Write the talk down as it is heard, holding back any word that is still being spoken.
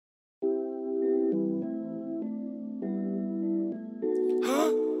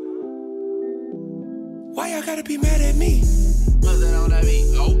y'all gotta be mad at me? What's that on that beat?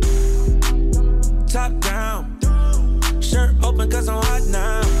 Oh. Top down, shirt open cause I'm hot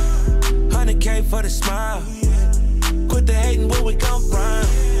now. 100K for the smile. Quit the hating when we come round.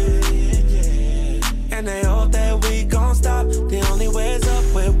 And they hope that we gon' stop. The only way is up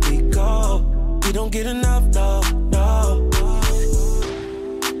where we go. We don't get enough, no.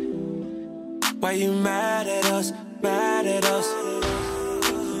 Why you mad at us, mad at us?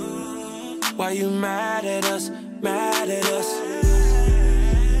 Why you mad at us, mad at us?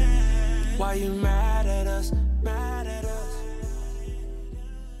 Why you mad at us, mad at us?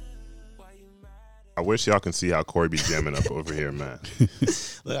 I wish y'all can see how Corey be jamming up over here, man.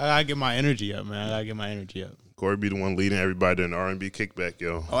 Look, I gotta get my energy up, man. Corey be the one leading everybody during the R&B kickback,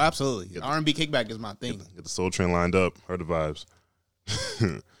 yo. Oh, absolutely. R&B kickback is my thing. Get the Soul Train lined up. Heard the vibes.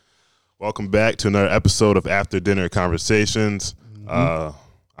 Welcome back to another episode of After Dinner Conversations.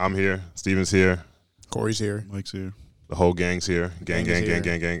 I'm here. Steven's here. Corey's here. Mike's here. The whole gang's here. Gang.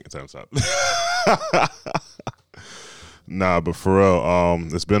 Stop. Nah, but for real,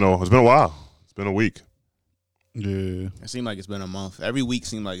 it's been a while. It's been a week. Yeah. It seemed like it's been a month. Every week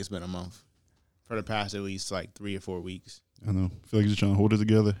seemed like it's been a month. For the past at least like 3 or 4 weeks. I know. I feel like he's just trying to hold it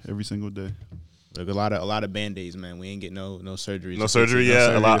together every single day. Look, a lot of Band-Aids, man. We ain't get no surgery. No surgery,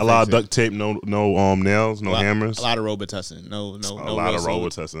 yeah. A lot of duct tape, no nails, no hammers. A lot of Robitussin. No a lot of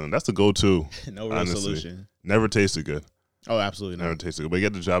Robitussin. That's the go-to. No real solution. Never tasted good. Oh, absolutely not. Never tasted good. But you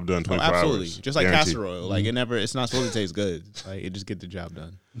get the job done 24 absolutely. hours. Just like Guaranteed. castor oil. Like it's not supposed to taste good. Like it just get the job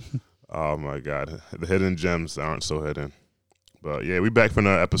done. Oh my God. The hidden gems aren't so hidden. But yeah, we back for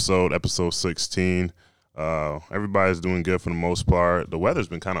another episode 16. Everybody's doing good for the most part. The weather's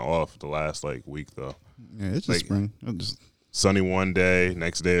been kind of off the last week though. Yeah, it's just spring. Sunny one day,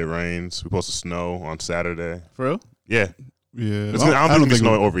 next day it rains. We're supposed to snow on Saturday. For real? Yeah. Yeah. I don't think it's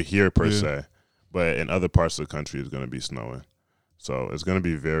snowing over here per se, but in other parts of the country it's going to be snowing. So it's going to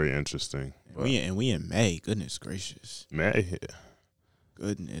be very interesting. We in May. Goodness gracious. May.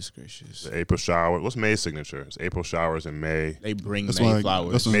 Goodness gracious. The April shower. What's May's signature? It's April showers in May. They bring That's May why,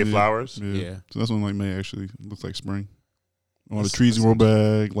 flowers. May flowers? Yeah. So that's when May actually looks like spring. All the trees grow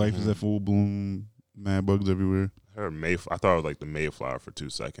back. Life is at full bloom. Mad bugs everywhere. I thought it was like the Mayflower for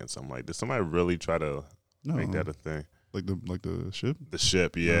 2 seconds. I'm like, did somebody really try to make that a thing? Like the ship? The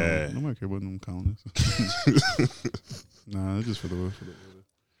ship, yeah. Nobody care about them colonists. Nah, it's just for the weather.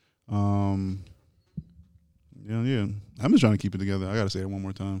 Yeah. I'm just trying to keep it together. I gotta say it one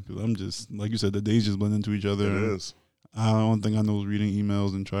more time because I'm just like you said, the days just blend into each other. It is. I don't think I know is reading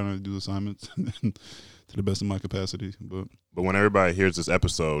emails and trying to do assignments to the best of my capacity. But when everybody hears this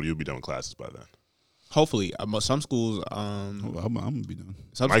episode, you'll be done with classes by then. Hopefully, some schools. I'm gonna be done.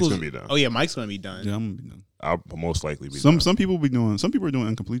 Mike's gonna be done. Oh yeah, Mike's gonna be done. Yeah, I'm gonna be done. I'll most likely be done. Some people are doing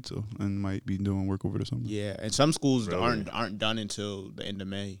incomplete though, and might be doing work over the summer. Yeah, and some schools Really? aren't done until the end of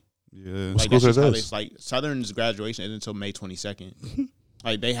May. Yeah, Like schools that's just are how this? like Southern's graduation isn't until May 22nd.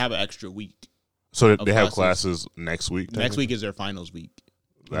 Like they have an extra week. So they have classes. classes next week? Next week is their finals week.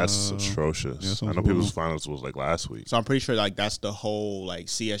 That's atrocious. Yeah, I know people's finals was like last week. So I'm pretty sure like that's the whole like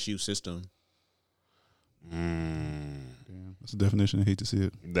CSU system. Damn, that's the definition. I hate to see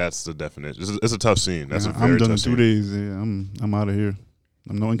it. That's the definition. It's a tough scene. That's Yeah, a very I'm done tough in 2 scene. days. Yeah, I'm out of here.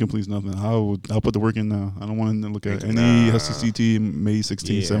 I'm no incompletes, nothing. I'll put the work in now. I don't want to look at any SCCT May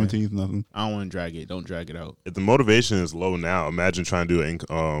 16th, 17th, nothing. I don't want to drag it. Don't drag it out. If the motivation is low now, imagine trying to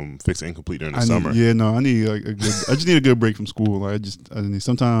do fix incomplete during the summer. I need like a good. I just need a good break from school. Like I need.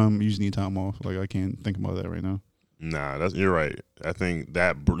 Sometimes you just need time off. Like I can't think about that right now. Nah, you're right. I think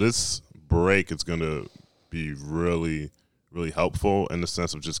that this break is gonna be really, really helpful in the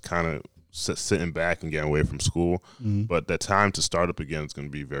sense of just kind of sitting back and getting away from school. Mm-hmm. But that time to start up again is going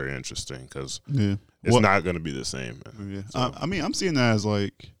to be very interesting because Yeah, it's not going to be the same. Man. Yeah, So, I mean, I'm seeing that as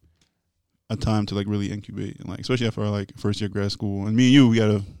like a time to like really incubate, and like especially after like first year grad school. And me and you, we got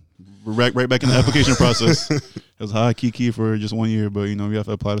to right back in the application process. It was high key for just 1 year, but we have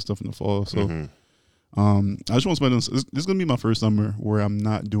to apply the stuff in the fall. So, I just want to spend this is going to be my first summer where I'm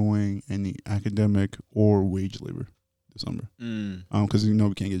not doing any academic or wage labor this summer. Because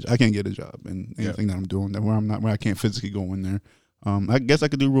I can't get a job in anything that I'm doing where I can't physically go in there. I guess I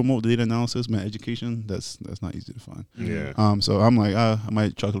could do remote data analysis, man. Education, that's not easy to find. Yeah. So I'm like, I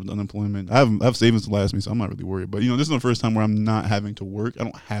might chalk up with unemployment. I have savings to last me, so I'm not really worried. But this is the first time where I'm not having to work. I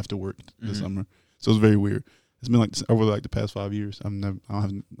don't have to work this summer, so it's very weird. It's been like over like the past 5 years. I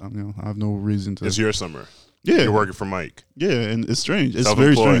have no reason to. It's your summer. Yeah, You're working for Mike. Yeah, and it's strange. It's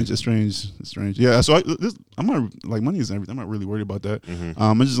very strange. It's strange. Yeah, so I'm not like money is everything. I'm not really worried about that.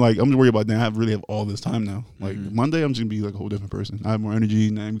 I'm just worried about that. I really have all this time now. Like Monday, I'm just gonna be like a whole different person. I have more energy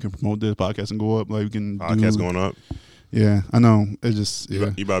now. We can promote this podcast and go up. Like we can Podcast going up. Yeah, I know. It's just You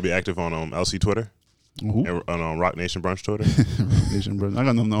about to be active on LC Twitter Who? and on Rock Nation Brunch Twitter. Nation, bro. I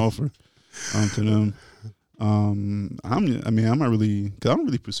got nothing to offer to them. I'm not really, because I don't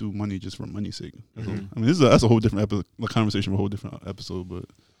really pursue money just for money's sake. I mean, that's a whole different conversation for a whole different episode. But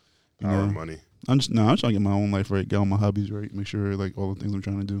you Our know, money. I'm trying to get my own life right, get all my hobbies right, make sure like all the things I'm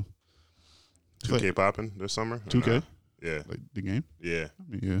trying to do. 2K popping this summer. 2K, Yeah, like the game. yeah.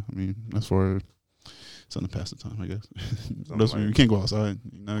 I mean, that's for something to pass the time, I guess. Like you can't go outside.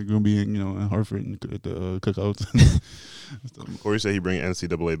 You're not gonna be in Hartford and at the cookouts. Corey said he bring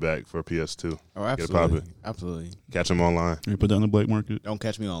NCAA back for PS2. Oh, Get it poppin'. absolutely. Catch him online. You put that on the black market. Don't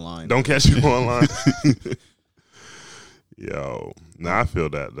catch me online. Don't catch him online. Yo, I feel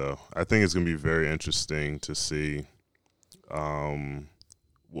that though. I think it's gonna be very interesting to see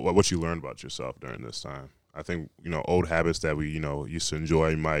what you learned about yourself during this time. I think old habits that we used to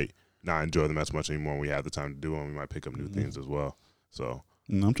enjoy might not enjoy them as much anymore. When we have the time to do them, we might pick up new things as well. So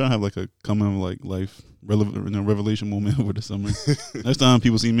I'm trying to have like a coming like life revelation moment over the summer. Next time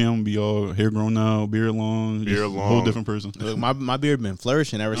people see me, I'm gonna be all hair grown out, beard long, a whole different person. Look, my beard been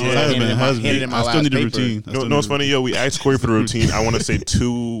flourishing ever since Yeah, I handed in my I still last need the paper. routine. no, it's funny, yo. We asked Corey for the routine. I want to say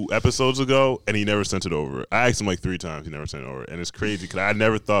 2 episodes ago, and he never sent it over. I asked him like 3 times, he never sent it over, and it's crazy because I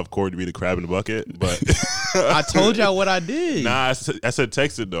never thought of Corey to be the crab in the bucket. But I told y'all what I did. nah, I said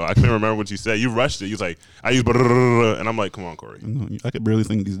text it though. I couldn't remember what you said. You rushed it. You was like, I use, and I'm like, come on, Corey. I could barely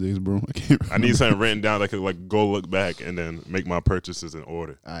think these days, bro. I can't. I need something written down that could like go look back and then make my purchases in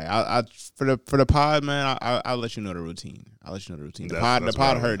order. All right, I for the pod, man. I'll let you know the routine. I'll let you know the routine. The That's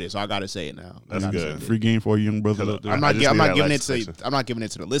pod right. heard it, so I gotta say it now. That's good. Free game for all you young brothers out there. I'm I not just need that giving it legislation. to. I'm not giving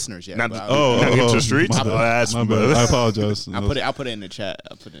it to the listeners yet. Not but the- I'll- Not get to the streets? My bad. Oh, that's My bad. I apologize. I'll put it in the chat.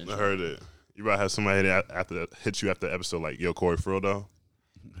 I'll put it in the I chat. heard it. You about to have somebody hit you after the episode like, yo, Corey Frodo.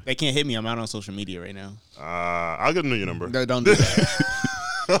 They can't hit me. I'm out on social media right now. I'll give them your number. No, don't do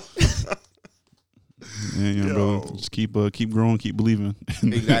that. Yeah, Yo. brother. Just keep growing, keep believing.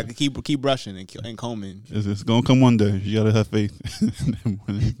 Exactly. Keep brushing and combing. It's gonna come one day. You gotta have faith. More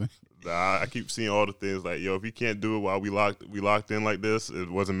than anything. Nah, I keep seeing all the things like, yo, if you can't do it while we locked in like this, it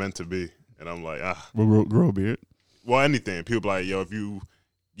wasn't meant to be. And I'm like, We'll grow a beard. well, anything. People be like, yo, if you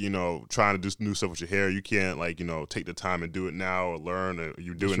trying to do new stuff with your hair, you can't take the time and do it now or learn, or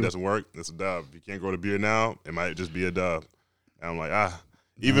you do it and it doesn't work. It's a dub. If you can't grow the beard now, it might just be a dub. And I'm like,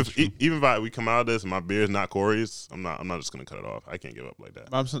 even if we come out of this and my beard's not Corey's, I'm not just gonna cut it off. I can't give up like that.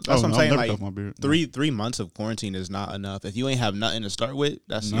 That's what I'm I'll saying. never Like cut my beard. 3 months of quarantine is not enough. If you ain't have nothing to start with,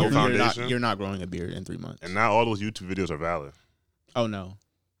 that's No foundation. you're not growing a beard in 3 months. And now all those YouTube videos are valid. Oh no,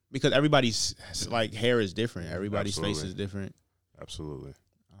 because everybody's like hair is different. Everybody's face Absolutely. is different. Absolutely.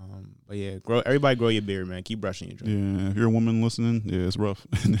 But yeah, everybody grow your beard, man. Keep brushing your joint. Yeah, if you're a woman listening, yeah, it's rough.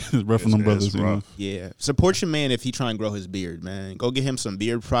 It's rough on them brothers. It's you know? rough. Yeah, support your man if he try and grow his beard, man. Go get him some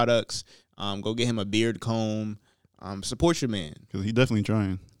beard products. Go get him a beard comb. Support your man. Because he definitely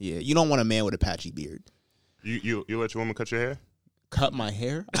trying. Yeah, you don't want a man with a patchy beard. You let your woman cut your hair? Cut my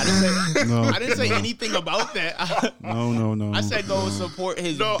hair? I didn't say. No, I didn't say anything about that. no. I said go support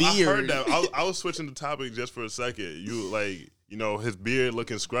his No, beard. I heard that. I was switching the topic just for a second. His beard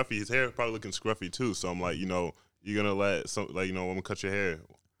looking scruffy. His hair probably looking scruffy too. So I'm like, you're gonna let woman cut your hair.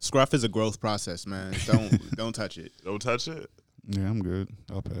 Scruff is a growth process, man. Don't touch it. Don't touch it. Yeah, I'm good.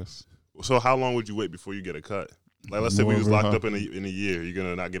 I'll pass. So how long would you wait before you get a cut? Like, let's say we was More of locked a- up in a year. You're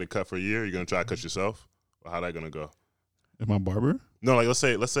gonna not get a cut for a year. You're gonna try to cut yourself. Or how that gonna go? If my barber? No, like let's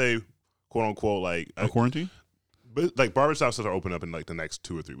say, quote unquote, like A quarantine? but like barbershops are open up in like the next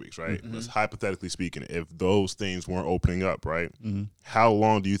 2 or 3 weeks, right? Let's hypothetically speaking, if those things weren't opening up, right? Mm-hmm. How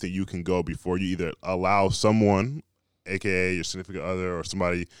long do you think you can go before you either allow someone, aka your significant other or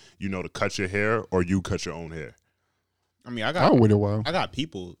somebody to cut your hair, or you cut your own hair? I mean, I I'll wait a while. got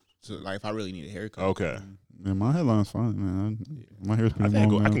people. So like, if I really need a haircut, Okay, Man, my headline's fine, man. My hair's I pretty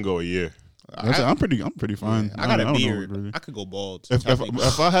think long I now. can go a year. I'm pretty fine. I got a don't know, beard. really. I could go bald.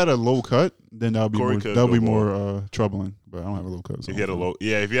 If I had a low cut, then that would be Corey more could that would be go more troubling. But I don't have a low cut. So If you had a I'm low,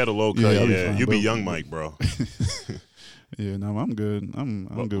 if you had a low Yeah, cut, I'll be yeah, fine, you'd be but- young Mike, bro. fine. Yeah, no, I'm good. I'm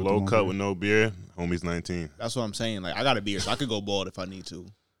good. with the Low long cut beard. with no beard, homie's 19. That's what I'm saying. Like, I got a beard, so I could go bald if I need to.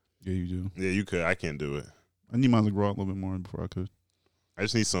 Yeah, you do. Yeah, you could. I can't do it. I need mine to grow out a little bit more before I could. I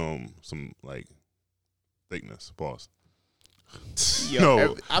just need some like thickness. Pause.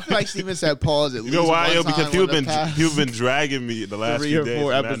 No. I feel like Steven said pause at You least know why, one yo? time Because on the past people been dragging me the last 3 few or days.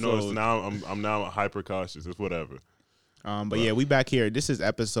 4 And I noticed episodes. now I'm now hyper cautious. It's whatever. But yeah, we back here. This is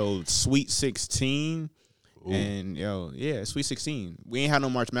episode Sweet 16. Ooh. And Sweet 16. We ain't had no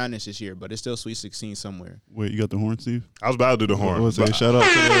March Madness this year, but it's still Sweet 16 somewhere. Wait, you got the horn, Steve? I was about to do the horn. I was say, but shout out to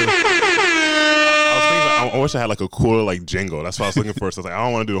the. I was thinking, I wish I had like a cooler like jingle. That's what I was looking for. So I was like, I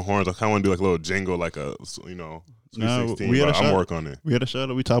don't want to do the horns. I kind of want to do like a little jingle, like a Sweet Nah, 16. we had But a I'm shot. working on it. We had a shout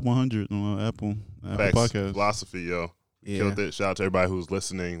out. We top 100 on Apple Facts. Podcast. Philosophy, yo. Yeah. Killed it. Shout out to everybody who's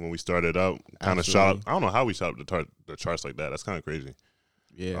listening when we started up. Kind of shout out. Absolutely. I don't know how we shot up the charts like that. That's kind of crazy.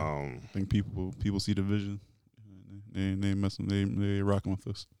 Yeah. I think people see the vision. They messing. They rocking with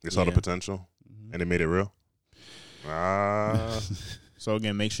us. They saw the Yeah. potential and they made it real. So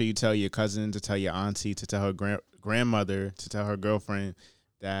again, make sure you tell your cousin, to tell your auntie, to tell her grandmother, to tell her girlfriend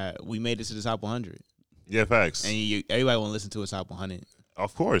that we made it to the top 100. Yeah, facts. And everybody want to listen to a top 100.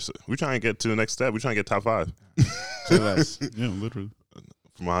 Of course. We're trying to get to the next step. We're trying to get top 5. Tell us. Yeah, literally.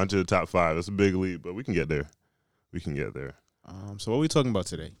 From 100 to the top 5. That's a big leap, but we can get there. We can get there. So what are we talking about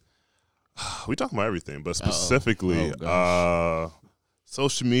today? We talking about everything, but specifically Oh,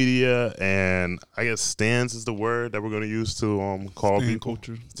 social media and I guess stands is the word that we're going to use to call Stan people.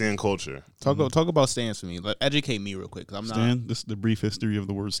 culture. Stand culture. Talk about stands for me. Educate me real quick, 'cause I'm not. Stan. This is the brief history of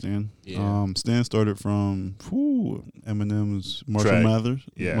the word Stan. Yeah. Stan started from Eminem's Marshall Track. Mathers.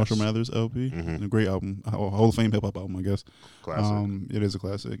 Yes. Marshall Mathers LP. Mhm. A great album. A Hall of Fame hip hop album, I guess. Classic. It is a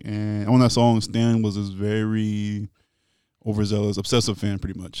classic. And on that song, Stan was this very overzealous, obsessive fan,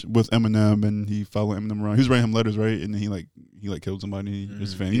 pretty much, with Eminem, and he followed Eminem around. He was writing him letters, right? And then he killed somebody.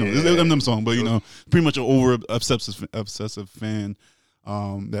 His fan, it's an Eminem song, but pretty much an over obsessive fan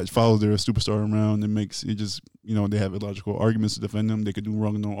that follows their superstar around and makes it just they have illogical arguments to defend them. They could do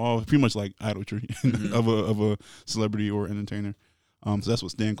wrong and no all. Pretty much like idolatry of a celebrity or entertainer. So that's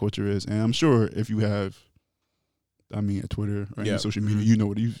what Stan culture is, and I'm sure if you have. At Twitter or any social media, you know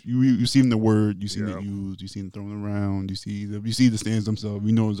what you've seen the word, you've seen it used, you've seen it thrown around, you see the stands themselves.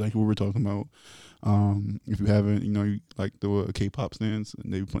 You know exactly what we're talking about. If you haven't, you like the K-pop stands,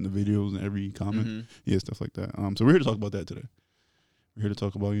 and they put in the videos and every comment, stuff like that. So we're here to talk about that today. We're here to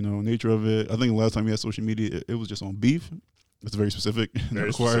talk about nature of it. I think the last time we had social media, it was just on beef. It's very specific. It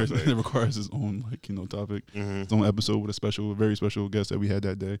requires its own topic, its own episode with a very special guest that we had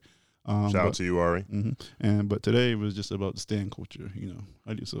that day. Shout out to you, Ari. But today it was just about the stand culture,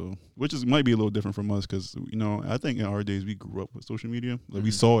 which might be a little different from us because I think in our days we grew up with social media, like we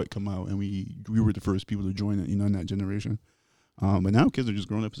saw it come out and we were the first people to join it, in that generation. But now kids are just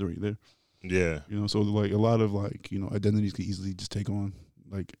grown up, it's already there. Yeah, so like a lot of identities could easily just take on,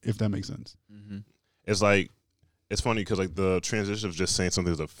 if that makes sense. It's like. It's funny because the transition of just saying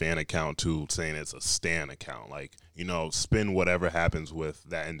something is a fan account to saying it's a stan account, spin whatever happens with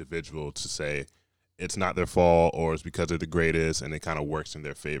that individual to say it's not their fault or it's because they're the greatest and it kind of works in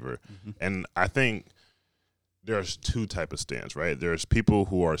their favor. And I think there's two type of stans, right? There's people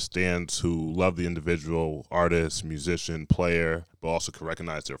who are stans who love the individual artist, musician, player, but also can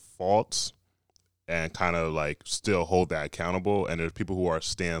recognize their faults and kind of still hold that accountable. And there's people who are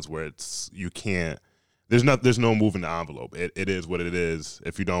stans where there's no moving the envelope. It is what it is.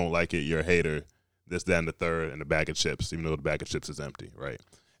 If you don't like it, you're a hater. This, that, and the third, and the bag of chips, even though the bag of chips is empty, right?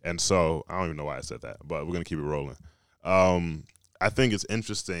 And so I don't even know why I said that, but we're gonna keep it rolling. I think it's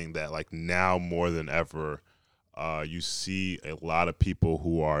interesting that now more than ever, you see a lot of people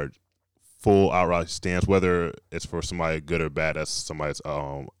who are full outright stance, whether it's for somebody good or bad. That's somebody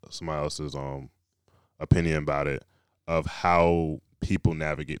else's opinion about it, of how people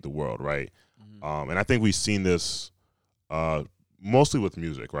navigate the world, right? And I think we've seen this mostly with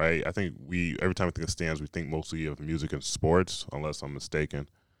music, right? I think every time we think of stands, we think mostly of music and sports, unless I'm mistaken.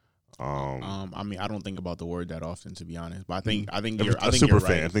 I don't think about the word that often, to be honest. But I think a you're super right.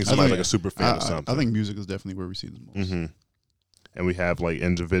 fan. I think somebody's a super fan of something. I think music is definitely where we see the most. And we have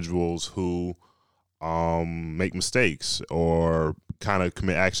individuals who make mistakes or kind of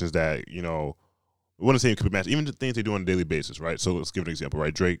commit actions that I want to say commit even the things they do on a daily basis, right? So let's give an example,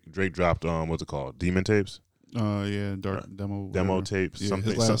 right? Drake dropped what's it called? Demon tapes. Dark demo tapes. Yeah,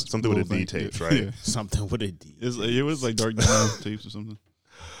 something with a D tapes, right? Yeah. Something with a D. It was like dark demo tapes or something.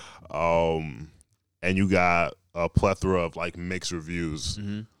 And you got a plethora of mixed reviews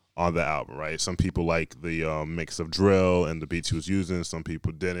on the album, right? Some people like the mix of drill and the beats he was using. Some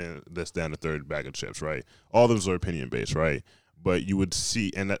people didn't. This, that, and the third bag of chips, right? All those are opinion based, right? But you would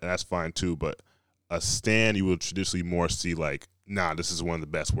see, and that's fine too. But a stan, you would traditionally more see this is one of the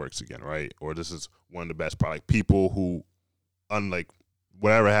best works again, right? Or this is one of the best product. People who, unlike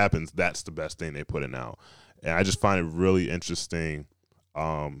whatever happens, that's the best thing they put in out. And I just find it really interesting,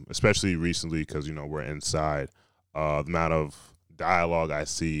 especially recently because, you know, we're inside, the amount of dialogue I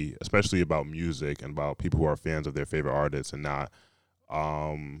see, especially about music and about people who are fans of their favorite artists and not,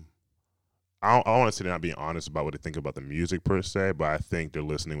 I don't want to say they're not being honest about what they think about the music per se, but I think they're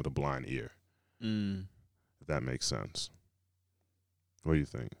listening with a blind ear. If that makes sense. What do you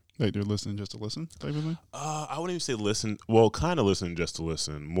think? Like they're listening just to listen type of thing? I wouldn't even say listen. Well, kind of listening just to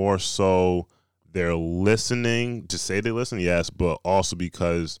listen. More so they're listening to say they listen, yes, but also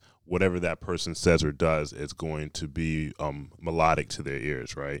because whatever that person says or does is going to be melodic to their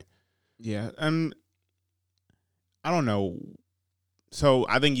ears, right? Yeah. I don't know. So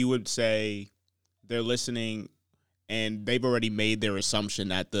I think you would say they're listening and they've already made their assumption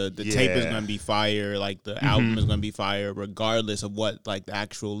that the tape is going to be fire, like the album is going to be fire, regardless of what like the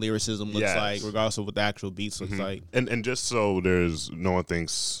actual lyricism looks like, regardless of what the actual beats looks like. And just so there's no one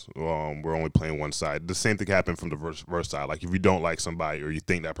thinks we're only playing one side. The same thing happened from the verse side. Like if you don't like somebody or you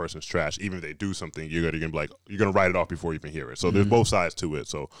think that person's trash, even if they do something, you're gonna be like you're gonna write it off before you even hear it. So there's both sides to it.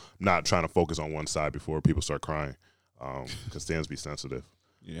 So I'm not trying to focus on one side before people start crying, because stands be sensitive.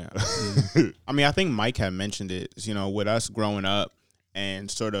 Yeah. I mean, I think Mike had mentioned it, you know, with us growing up and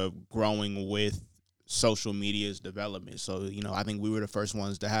sort of growing with social media's development. So, you know, I think we were the first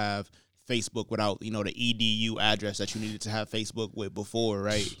ones to have Facebook without, you know, the EDU address that you needed to have Facebook with before,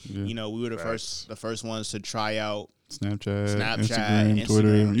 right? Yeah. You know, we were the first ones to try out Snapchat, Instagram,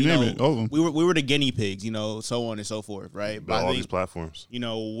 Twitter, you name it, all of them. We were the guinea pigs, you know, so on and so forth, right? But all these platforms. You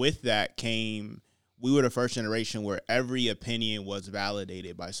know, with that came, we were the first generation where every opinion was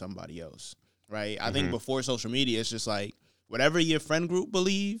validated by somebody else, right? I think before social media, it's just like whatever your friend group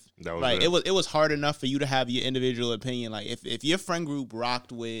believe, like it was hard enough for you to have your individual opinion. Like if your friend group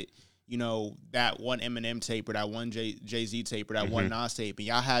rocked with, you know, that one Eminem tape or that one Jay-Z tape or that one Nas tape, and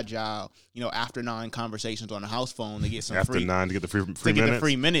y'all had y'all, you know, after 9 conversations on the house phone to get some after free 9 to get the free to minutes. Get the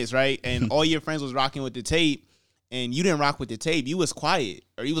free minutes, right? And all your friends was rocking with the tape. And you didn't rock with the tape, you was quiet,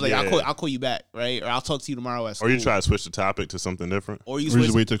 or you was like, "I'll call you back, right?" Or "I'll talk to you tomorrow at school." Or you try to switch the topic to something different, or you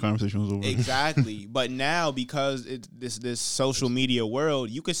just wait till the conversation was over. Exactly. But now, because it's this social media world,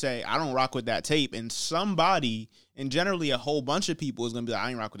 you could say, "I don't rock with that tape," and somebody, and generally a whole bunch of people, is gonna be like, "I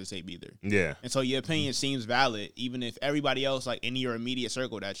ain't rock with the tape either." Yeah. And so your opinion seems valid, even if everybody else, like in your immediate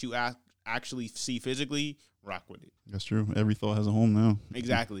circle that you actually see physically, rock with it. That's true. Every thought has a home now.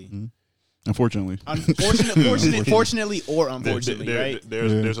 Exactly. Unfortunately, fortunately or unfortunately, right?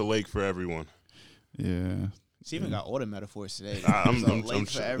 There's a lake for everyone. Yeah. She even got all the metaphors today. I'm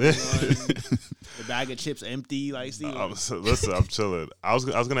for everyone. The bag of chips empty. Like, see. Listen, I'm chilling. I was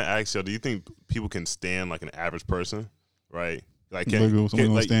gonna ask you, do you think people can stand like an average person, right? Like, someone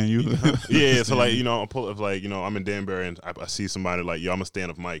gonna stand you? Yeah. So like, you know, I'm in Danbury and I see somebody like, yo, I'm a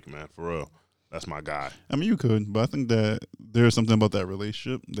stand of Mike, man, for real. That's my guy. I mean, you could, but I think that there's something about that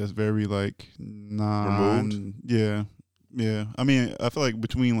relationship that's very like removed. Yeah. I mean, I feel like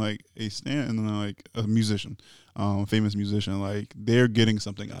between like a stand and then like a musician, famous musician, like they're getting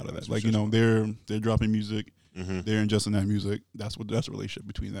something out of that. Like, you know, they're dropping music, they're ingesting that music. That's a relationship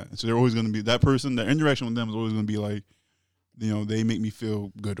between that. And so they're always going to be that person. That interaction with them is always going to be like, you know, they make me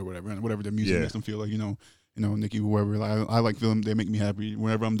feel good or whatever, and whatever their music makes them feel like, you know, Nicki, whoever. Like, I like feeling they make me happy.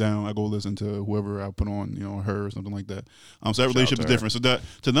 Whenever I'm down, I go listen to whoever I put on, you know, her or something like that. So that relationship is different. So that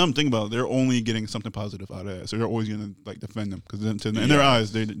to them, think about it, they're only getting something positive out of that. So they're always gonna like defend them because in their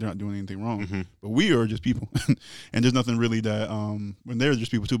eyes, they're not doing anything wrong. But we are just people, and there's nothing really that when they're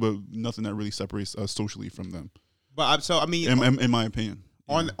just people too, but nothing that really separates us socially from them. But I mean, in my opinion,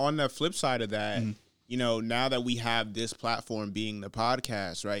 on the flip side of that. You know, now that we have this platform being the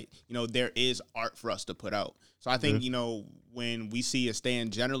podcast, right, you know, there is art for us to put out. So I think, you know, when we see a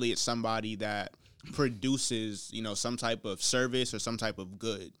stand, generally it's somebody that produces, you know, some type of service or some type of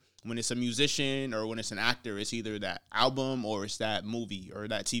good. When it's a musician or when it's an actor, it's either that album or it's that movie or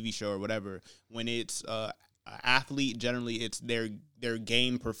that TV show or whatever. When it's an athlete, generally it's their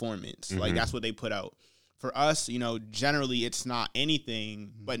game performance. Like, that's what they put out. For us, you know, generally it's not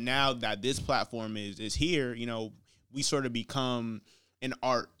anything, but now that this platform is here, you know, we sort of become an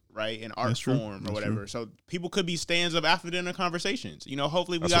art, right? An art form or whatever. True. So people could be stands of after dinner conversations. You know,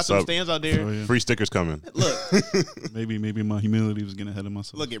 hopefully we got some stands out there. Free stickers coming. Look. maybe my humility was getting ahead of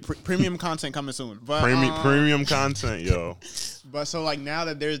myself. Look, premium content coming soon. But, premium content, yo. But so like now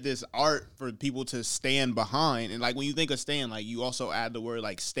that there's this art for people to stand behind, and like when you think of stand, like you also add the word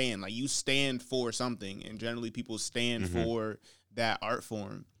like stand, like you stand for something, and generally people stand for that art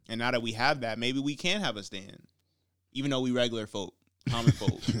form. And now that we have that, maybe we can have a stand, even though we regular folk, common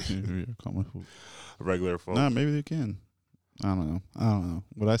folk. Common folk. Regular folk. Nah, maybe they can. I don't know.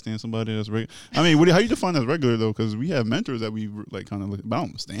 Would I stand somebody that's regular? I mean, how you define as regular though? Because we have mentors that we like kind of look. But I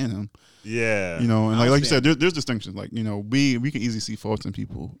don't stand them. Yeah, You know, and like you said, there's distinctions. Like, you know, we can easily see faults in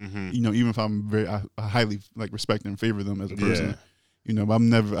people. Mm-hmm. You know, even if I highly like respect and favor them as a person. Yeah. You know, but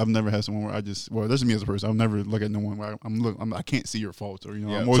I've never had someone where I just, well, that's me as a person. I'll never look at no one where I can't see your faults, or, you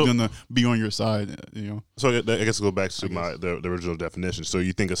know, I'm always gonna be on your side. You know. So I guess go back to the original definition. So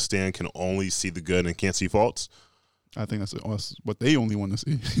you think a stan can only see the good and can't see faults? I think that's what they only want to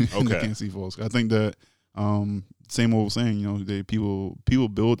see. Okay. They can't see faults. I think that same old saying, you know, people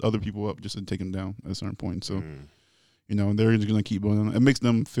build other people up just to take them down at a certain point. So. You know, they're just gonna keep going. It makes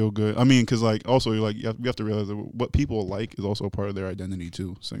them feel good. I mean, because like also like we have to realize that what people like is also a part of their identity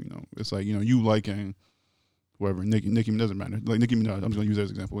too. So you know, it's like, you know, you liking whoever Nicki doesn't matter. Like Nicki Minaj, I'm just gonna use that as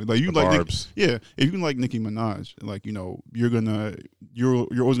an example. Like you The like Barbs. if you like Nicki Minaj, like, you know, you're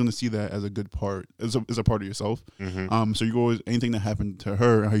always gonna see that as a good part, as a part of yourself. Mm-hmm. So you always, anything that happened to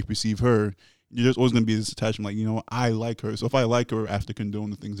her, how you perceive her, there's always going to be this attachment, like, you know, I like her. So if I like her, I have to condone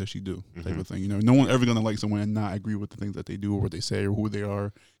the things that she do, type of thing. You know, no one ever going to like someone and not agree with the things that they do or what they say or who they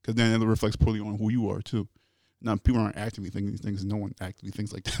are, because then it reflects poorly on who you are, too. Now, people aren't actively thinking these things. No one actively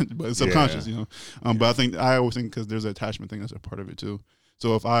thinks like that, but it's subconscious, you know. But I always think because there's an attachment thing that's a part of it, too.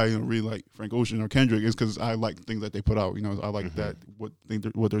 So if I really like Frank Ocean or Kendrick, it's because I like things that they put out. You know, I like that what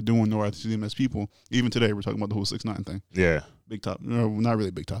they're doing, or I see them as people. Even today, we're talking about the whole 6ix9ine thing. Yeah, big topic. No, not really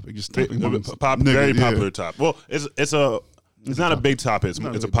big topic. Just very popular topic. Well, it's not a big topic.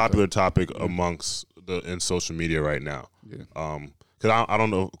 It's a popular topic amongst in social media right now. Yeah. Because I don't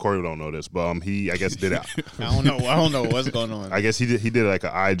know, Corey don't know this, but he, I guess, did it. I don't know what's going on. I guess he did like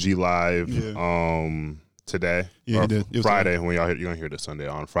an IG live today. Yeah, he did. It was Friday, when you're gonna hear this Sunday,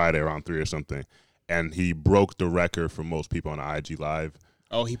 on Friday around 3 or something, and he broke the record for most people on the IG live.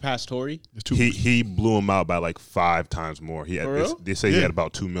 Oh, he passed Tory? He blew him out by like 5 times more. He had For real? they say he had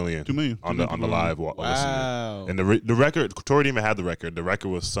about 2 million. 2 million on the live. Wow. And the record, Tory didn't even have the record. The record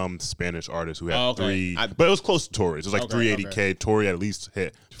was some Spanish artist who had but it was close to Tory's. It was like 380K. Tory at least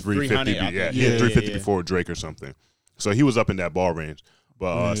hit 350. He hit 350 before Drake or something. So he was up in that ball range.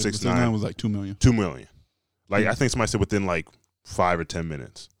 But 6ix9ine was like 2 million. 2 million. Like I think somebody said within like 5 or 10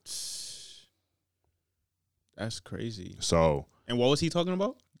 minutes. That's crazy. So. And what was he talking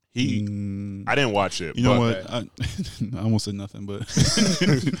about? I didn't watch it. You know what? I almost said nothing, but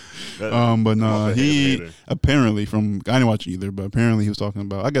but no, he apparently I didn't watch it either, but apparently he was talking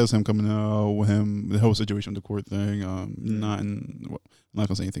about, I guess, him coming out with him, the whole situation with the court thing. I'm not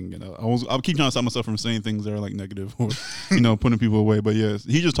gonna say anything again. I'll keep trying to stop myself from saying things that are like negative or, you know, putting people away. But yes,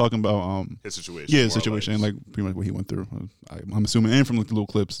 he's just talking about his situation. Yeah, his situation, like pretty much what he went through. I'm assuming, and from like the little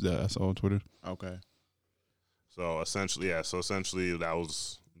clips that I saw on Twitter. Okay. So essentially, that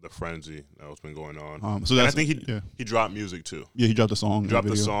was the frenzy that was been going on. So I think he dropped music too. Yeah, he dropped a song. He dropped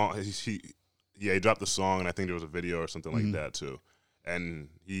the song. He dropped the song, and I think there was a video or something like that too. And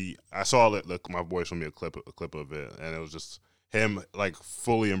I saw it. Look, my boy showed me a clip of it, and it was just him like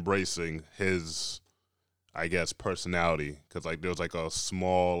fully embracing his, I guess, personality, because like there was like a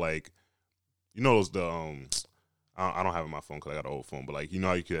small, like, you know, I don't have it on my phone because I got an old phone, but like, you know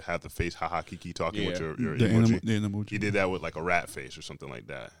how you could have the face haha kiki talking with your emoji? The emoji. He did that with like a rat face or something like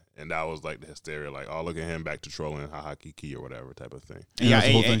that. And that was like the hysteria, like, oh, look at him back to trolling haha kiki or whatever type of thing. Yeah,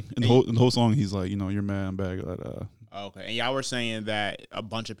 the whole thing. The whole song, he's like, you know, you're mad, I'm bad. Okay. And y'all were saying that a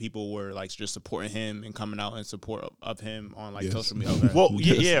bunch of people were like just supporting him and coming out in support of him on like social media. Okay. Well,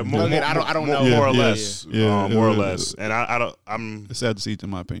 more, I don't know. More or less. More or less. And it's sad to see it, in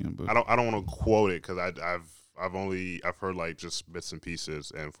my opinion, but I don't want to quote it because I've heard like just bits and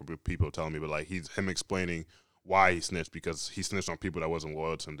pieces and from people telling me, but like him explaining why he snitched, because he snitched on people that wasn't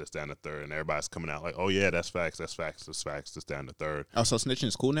loyal to him, this, that, and the third, and everybody's coming out like, oh yeah, that's facts, this, that, and the third. Oh, so snitching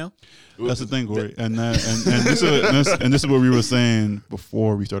is cool now? That's the thing, Corey. And this is what we were saying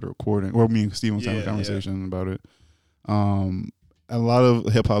before we started recording, or me and Steven was having a conversation about it. A lot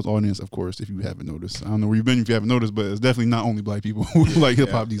of hip hop's audience, of course, if you haven't noticed, I don't know where you've been if you haven't noticed, but it's definitely not only black people who like hip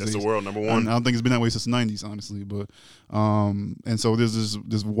hop these days. That's the world number one. And I don't think it's been that way since the 90s, honestly. But and so there's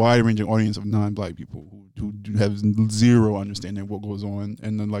this wide ranging audience of non-black people who have zero understanding of what goes on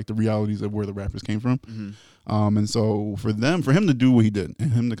and then like the realities of where the rappers came from. Mm-hmm. And so for him to do what he did,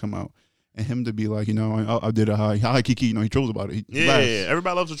 and him to come out and him to be like, you know, I did a high kiki, you know, he trolls about it. Yeah,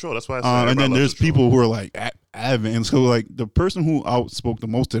 everybody loves a troll. That's why I said and then there's people who are like avid, and so like the person who outspoke the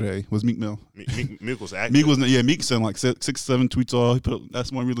most today was Meek Mill. Meek was active. Meek sent like 6-7 tweets all.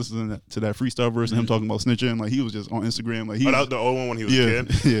 That's when we listened to that freestyle verse and him talking about snitching. Like he was just on Instagram. Like that was the old one when he was a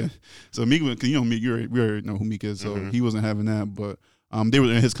kid. Yeah. So Meek, you know, Meek, we already know who Meek is, so he wasn't having that. But They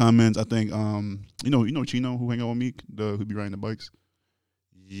were in his comments. I think you know Chino, who hang out with Meek, who be riding the bikes.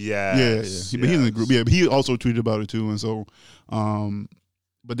 Yes. But he's in the group. Yeah, but he also tweeted about it too, and so,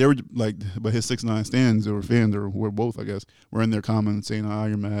 but they were like, but his 6ix9ine stands or fans or were both, I guess, were in their comments saying,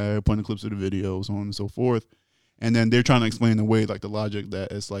 you're mad," pointing clips of the video, so on and so forth, and then they're trying to explain away like the logic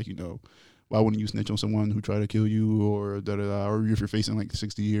that it's like, why wouldn't you snitch on someone who tried to kill you or da da da, or if you're facing like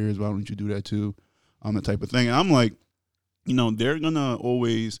 60 years, why wouldn't you do that too, that type of thing. And I'm like, they're gonna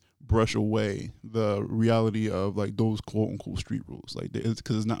always brush away the reality of like those quote unquote street rules, like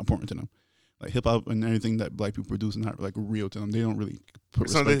because it's not important to them. Like hip hop and everything that black people produce is not like real to them. They don't really put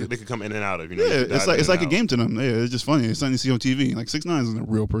it's something they could come in and out of. Yeah, it's like a game to them. Yeah, it's just funny. It's something you see on TV. Like 6ix9ine isn't a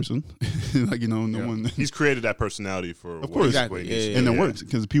real person. Like no one. He's created that personality for of course, exactly. And it works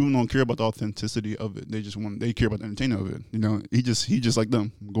because people don't care about the authenticity of it. They care about the entertainment of it. He just like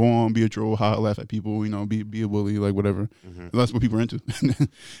them. Go on, be a troll, laugh at people. Be a bully, like whatever. Mm-hmm. That's what people are into.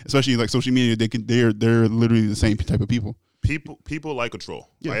 Especially like social media. They're literally the same type of people. People like a troll.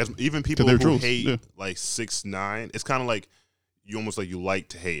 Yeah. Like, even people who trolls. hate like 6ix9ine, it's kind of like you almost like you like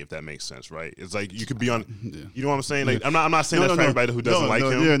to hate, if that makes sense, right? It's like you could be on. You know what I'm saying? Like I'm not saying that for everybody who doesn't like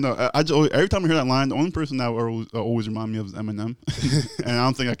him. Yeah, no. I just, every time I hear that line, the only person that always remind me of is Eminem, and I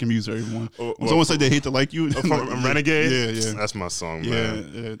don't think I can use everyone. When someone said they hate to like you, from Renegade, yeah, that's my song,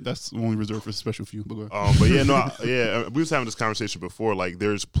 man. Yeah, that's only reserved for a special few. But we was having this conversation before. Like,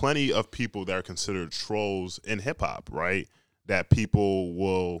 there's plenty of people that are considered trolls in hip hop, right? That people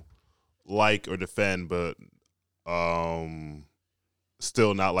will like or defend, but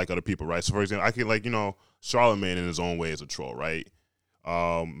still not like other people, right? So, for example, I could Charlamagne in his own way is a troll, right?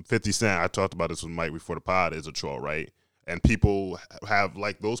 50 Cent, I talked about this with Mike before the pod, is a troll, right? And people have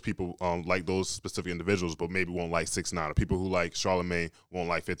like those people, like those specific individuals, but maybe won't like 6ix9ine. Or people who like Charlamagne won't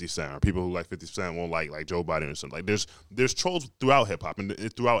like 50 Cent. Or people who like 50 Cent won't like Joe Biden or something. Like there's trolls throughout hip hop and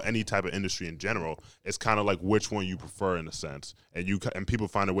throughout any type of industry in general. It's kind of like which one you prefer in a sense, and people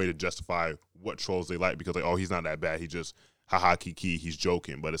find a way to justify what trolls they like because he's not that bad. He just kiki, he's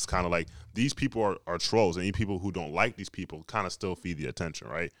joking. But it's kind of like these people are trolls, and any people who don't like these people kind of still feed the attention,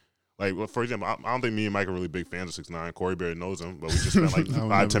 right? Like, for example, I don't think me and Mike are really big fans of 6ix9ine. Corey Berry knows him, but we just spent like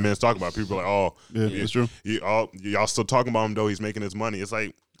 5-10 minutes talking about it. People are like, that's true. Y'all still talking about him though? He's making his money. It's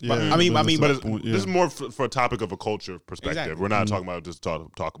like, but this is more for a topic of a culture perspective. Exactly. We're not talking about just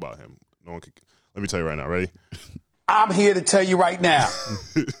talk about him. No one can, let me tell you right now. Ready? I'm here to tell you right now,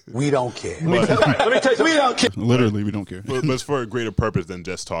 we don't care. Let me tell you, we don't care. Literally, we don't care. But it's for a greater purpose than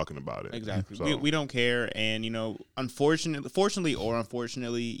just talking about it. Exactly. So. We don't care, and fortunately or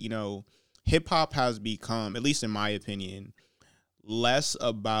unfortunately, hip hop has become, at least in my opinion, less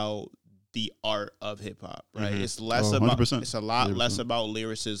about the art of hip hop, right? Mm-hmm. It's less about 100%. It's a lot 100%. Less about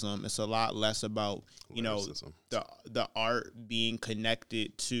lyricism. It's a lot less about the art being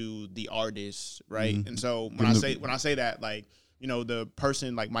connected to the artist, right? Mm-hmm. And so when I say that, like, the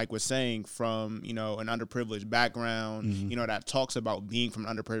person like Mike was saying from, an underprivileged background, mm-hmm. That talks about being from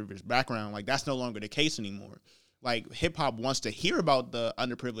an underprivileged background, like that's no longer the case anymore. Like hip hop wants to hear about the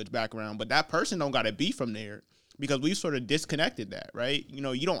underprivileged background, but that person don't got to be from there. Because we sort of disconnected that, right?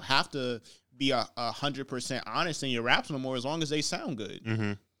 You don't have to be 100% honest in your raps no more as long as they sound good.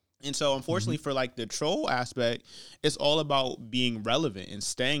 Mm-hmm. And so, unfortunately, for like the troll aspect, it's all about being relevant and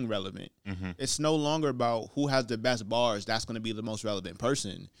staying relevant. Mm-hmm. It's no longer about who has the best bars. That's going to be the most relevant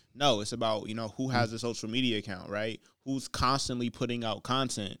person. No, it's about, who has a social media account, right? Who's constantly putting out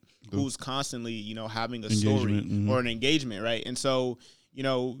content, who's constantly, having a story or an engagement, right? And so,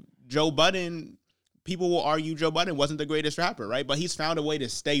 Joe Budden, people will argue Joe Budden wasn't the greatest rapper, right? But he's found a way to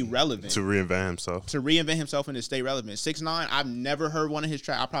stay relevant. To reinvent himself and to stay relevant. 6ix9ine, I've never heard one of his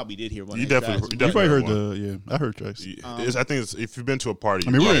tracks. I probably did hear one of his tracks. You probably heard I heard tracks. I think if you've been to a party.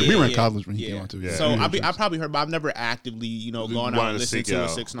 I mean, we were in college when he came out too. Yeah. So I probably heard, but I've never actively, gone out and listened to a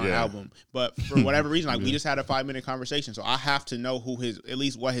 6ix9ine album. But for whatever reason, we just had a 5-minute conversation. So I have to know at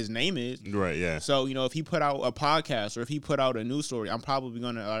least what his name is. Right, yeah. So, if he put out a podcast or if he put out a news story, I'm probably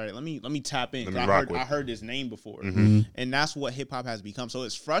going to, all right, let me tap in. I heard his name before. Mm-hmm. And that's what hip hop has become. So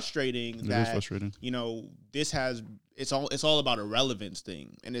it's frustrating it's all about a relevance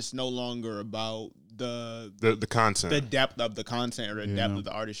thing, and it's no longer about the content, the depth of the content or the depth of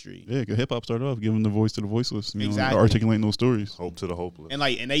the artistry. Yeah, because hip hop started off giving the voice to the voiceless, exactly. Articulating those stories, hope to the hopeless,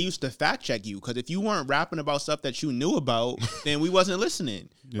 and they used to fact check you because if you weren't rapping about stuff that you knew about, then we wasn't listening.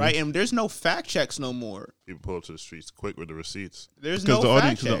 right? And there's no fact checks no more. People pull up to the streets quick with the receipts. There's no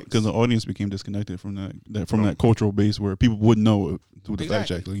fact checks. Because the audience became disconnected from that cultural base where people wouldn't know through the fact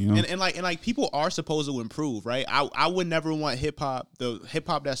check. You know? And like people are supposed to improve, right? I would never want the hip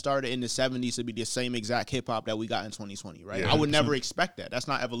hop that started in the 70s to be the same exact hip hop that we got in 2020, right? Yeah, I would never expect that. That's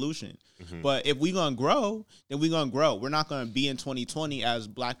not evolution. But if we're gonna grow, then we're gonna grow. We're not gonna be in 2020 as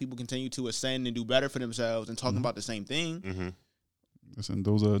black people continue to ascend and do better for themselves and talking about the same thing. Listen,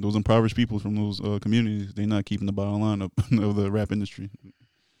 those impoverished people from those communities, they're not keeping the bottom line up of the rap industry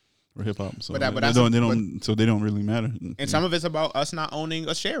or hip hop. So they don't really matter. And some of it's about us not owning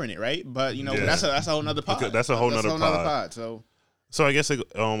or sharing it, right? But that's a whole nother pod. That's a whole nother pod. So I guess it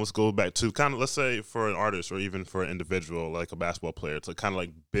almost goes back to kind of, let's say for an artist or even for an individual like a basketball player, to kind of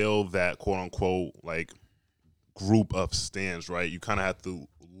like build that quote unquote like group of stands, right? You kind of have to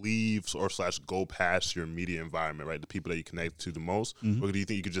leave or / go past your media environment, right? The people that you connect to the most, or do you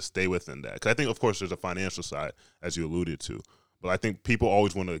think you could just stay within that? Because I think, of course, there's a financial side, as you alluded to, but I think people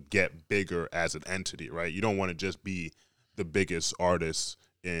always want to get bigger as an entity, right? You don't want to just be the biggest artist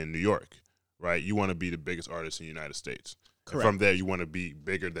in New York, right? You want to be the biggest artist in the United States. Correct. And from there, you want to be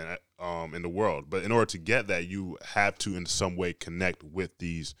bigger than in the world. But in order to get that, you have to, in some way, connect with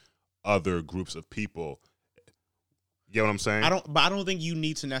these other groups of people. You know what I'm saying? I don't think you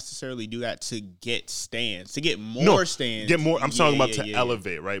need to necessarily do that to get stands, to get more stands. Get more. I'm talking about to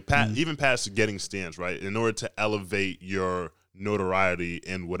elevate, right? Even past getting stands, right? In order to elevate your notoriety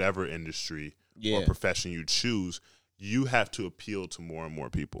in whatever industry or profession you choose, you have to appeal to more and more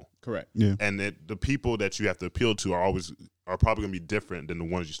people. Correct. Yeah. And the people that you have to appeal to are probably going to be different than the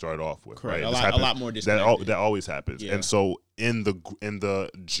ones you started off with. Correct. Right? A lot more disconnected. That always happens. Yeah. And so in the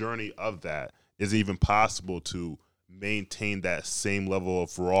journey of that, is it even possible to maintain that same level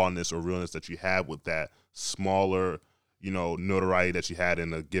of rawness or realness that you have with that smaller, notoriety that you had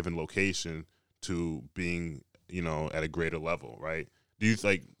in a given location to being, at a greater level, right? Do you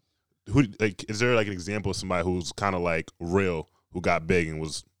is there like an example of somebody who's kind of like real, who got big and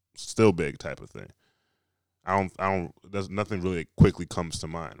was still big type of thing? There's nothing really quickly comes to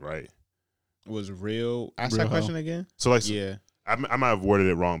mind, right? Was real. Ask that question again. So I might have worded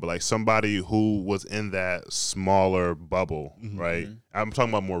it wrong, but like somebody who was in that smaller bubble, right? I'm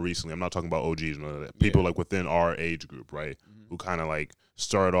talking about more recently. I'm not talking about OGs. People like within our age group, right? Who kind of like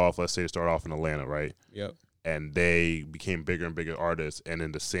started off in Atlanta, right? Yep. And they became bigger and bigger artists. And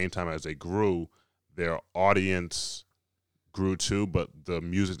in the same time as they grew, their audience grew too, but the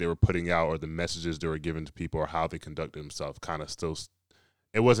music they were putting out or the messages they were giving to people or how they conducted themselves kind of still,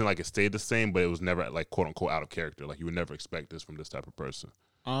 it wasn't like it stayed the same, but it was never like quote unquote out of character. Like you would never expect this from this type of person.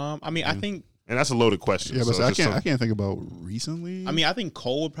 I think, and that's a loaded question. Yeah, but so I can't think about recently. I mean, I think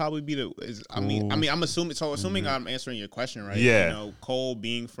Cole would probably be I'm assuming. So assuming I'm answering your question right. Yeah. Cole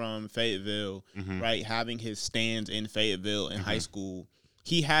being from Fayetteville, right, having his stands in Fayetteville in high school.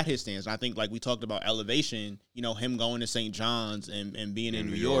 He had his stands. And I think, like we talked about elevation, him going to St. John's and being in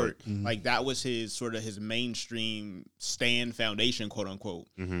New York, like that was his mainstream stand foundation, quote unquote.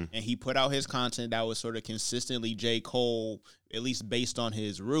 And he put out his content that was sort of consistently J. Cole, at least based on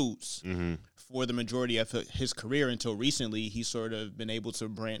his roots, for the majority of his career until recently. He's sort of been able to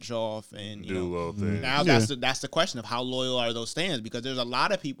branch off and do little things. Now that's the question of how loyal are those stands, because there's a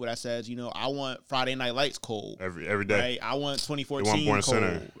lot of people that says, I want Friday Night Lights Cole every day. Right? I want 2014 Cole.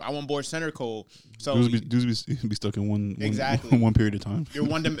 Center. I want Born Center Cole. So dudes be stuck in one period of time. You're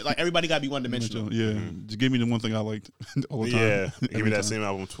like everybody got to be one dimensional. Yeah, just give me the one thing I liked all the time. Yeah, give me that same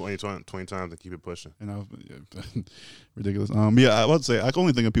album 20 times and keep it pushing. And ridiculous. I would say I can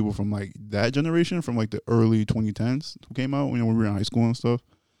only think of people from like that generation, from like the early 2010s who came out when we were in high school and stuff.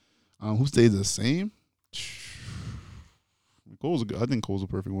 Who stayed the same? I think Cole's a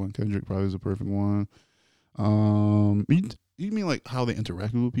perfect one. Kendrick probably is a perfect one. You mean like how they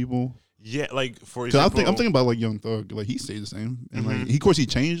interacted with people? Yeah, like for example, I'm thinking about like Young Thug. Like he stayed the same, and like of course he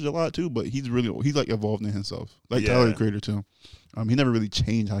changed a lot too. But he's like evolved in himself. Like Tyler the Creator too. He never really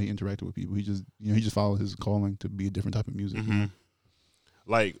changed how he interacted with people. He just followed his calling to be a different type of music.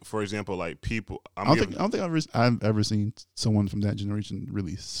 Like for example, like people. I don't think I've ever seen someone from that generation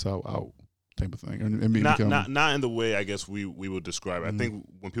really sell out type of thing. Not in the way I guess we would describe it. I think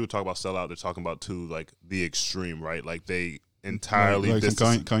when people talk about sell out, they're talking about too like the extreme, right? Like they entirely like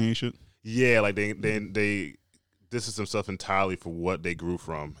some Kanye shit. Yeah, like they distance themselves entirely for what they grew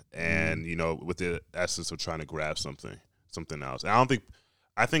from, and with the essence of trying to grab something else. And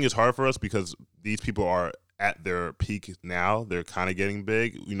I think it's hard for us because these people are at their peak now. They're kind of getting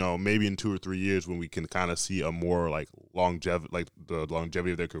big. Maybe in 2 or 3 years when we can kind of see a more like longevity, like the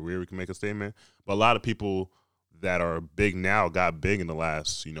longevity of their career, we can make a statement. But a lot of people that are big now got big in the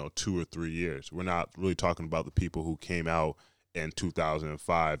last 2 or 3 years. We're not really talking about the people who came out in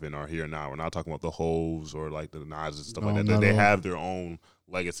 2005 and are here now. We're not talking about the Hoves or like the Nas and stuff like that. They have their own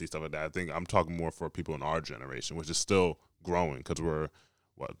legacy, stuff like that. I think I'm talking more for people in our generation, which is still growing because we're,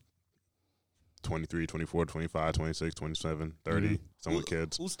 23, 24, 25, 26, 27, 30, some with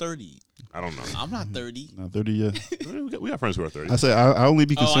kids. Who's 30? I don't know. I'm not 30. Not 30 yet. We got friends who are 30. I say I only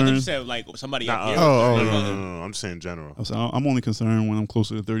be I thought concerned. you said like somebody up here. No. I'm just saying general. I'm only concerned when I'm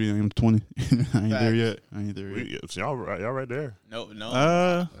closer to 30 than I am to 20. I ain't there yet. Y'all right there. No.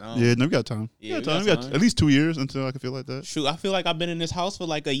 Yeah, no, we got time. Yeah, we got at least 2 years until I can feel like that. Shoot, I feel like I've been in this house for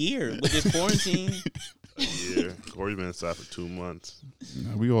like a year with this quarantine. Yeah, Corey's been inside for 2 months.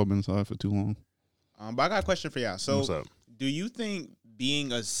 Nah, we all been inside for too long. But I got a question for y'all. So, what's up? Do you think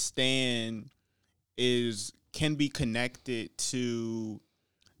being a stan can be connected to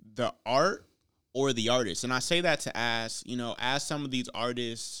the art or the artist? And I say that to ask, as some of these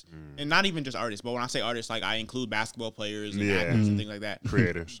artists, and not even just artists, but when I say artists, like I include basketball players and actors and things like that,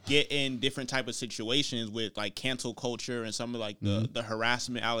 creators, get in different type of situations with like cancel culture and some of like the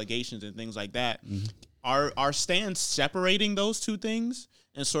harassment allegations and things like that. Are stans separating those two things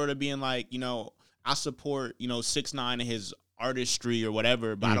and sort of being like, I support, 6ix9ine and his artistry or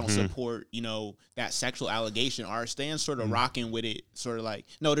whatever, but I don't support, that sexual allegation. Are stans sort of rocking with it, sort of like,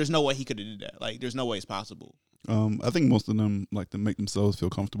 no, there's no way he could have did that. Like, there's no way it's possible. I think most of them like to make themselves feel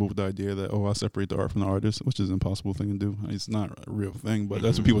comfortable with the idea that, I separate the art from the artist, which is an impossible thing to do. It's not a real thing, but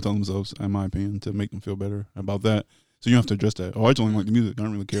that's what people tell themselves, in my opinion, to make them feel better about that. So you don't have to address that. I just only like the music. I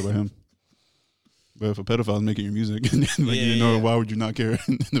don't really care about him. But if a pedophile is making your music, why would you not care if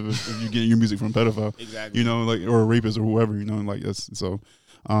you're getting your music from a pedophile? Exactly. Or a rapist or whoever, that's so.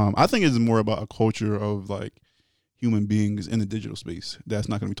 I think it's more about a culture of like human beings in the digital space that's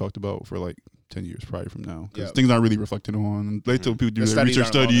not going to be talked about for like 10 years probably from now because things aren't really reflected on. They tell people do their research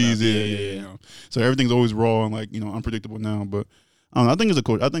studies. So everything's always raw and like unpredictable now. But I think it's a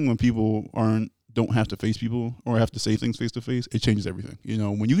culture. I think when people don't have to face people or have to say things face to face, it changes everything.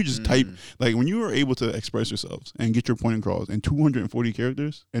 When you could just type, like when you are able to express yourselves and get your point across in 240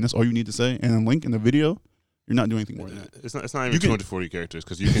 characters, and that's all you need to say, and a link in the video, you're not doing anything more than that. It's not even 240 characters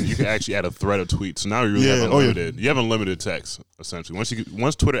because you can actually add a thread of tweets. So now you really have unlimited. You have unlimited text essentially.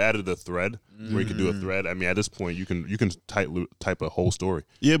 Once Twitter added the thread where you can do a thread, I mean at this point you can type a whole story.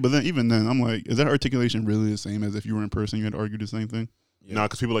 Yeah, but then even then I'm like, is that articulation really the same as if you were in person? You had to argue the same thing. Yeah. No,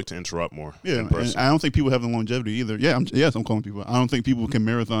 because people like to interrupt more. Yeah, and I don't think people have the longevity either. Yeah, I'm calling people. I don't think people can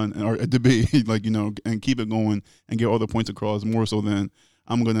marathon or debate and keep it going and get all the points across more so than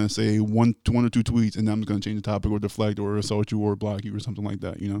I'm gonna say one or two tweets and then I'm gonna change the topic or deflect or assault you or block you or something like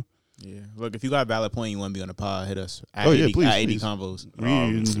that. Yeah. Look, if you got a valid point, you want to be on the pod, hit us. Please. At 80 Convos.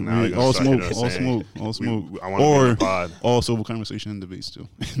 All smoke. All civil conversation and debates too,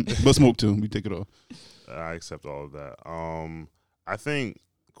 but smoke too. We take it all. I accept all of that. I think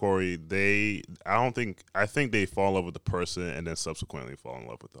Corey, I think they fall in love with the person and then subsequently fall in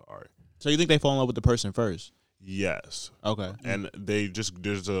love with the art. So you think they fall in love with the person first? Yes. Okay. And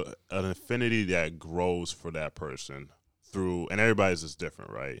there's an affinity that grows for that person through, and everybody's just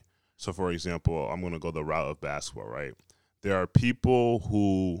different, right? So for example, I'm going to go the route of basketball, right? There are people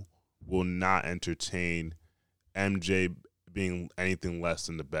who will not entertain MJ being anything less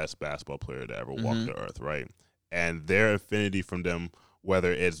than the best basketball player to ever walk the earth, right? And their affinity from them,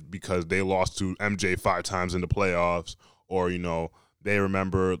 whether it's because they lost to MJ 5 times in the playoffs or, they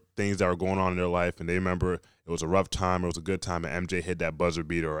remember things that were going on in their life and they remember it was a rough time, it was a good time, and MJ hit that buzzer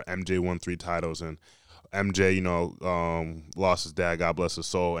beater or MJ won 3 titles and MJ, lost his dad, God bless his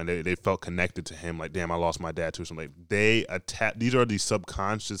soul, and they felt connected to him like, damn, I lost my dad too. So like these are these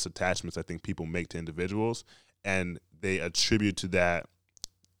subconscious attachments I think people make to individuals and they attribute to that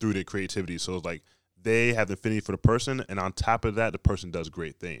through their creativity. So it's like, they have the affinity for the person, and on top of that, the person does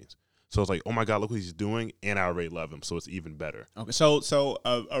great things. So it's like, oh my God, look what he's doing, and I already love him, so it's even better. Okay, so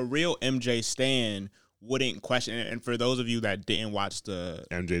a real MJ stan wouldn't question, and for those of you that didn't watch the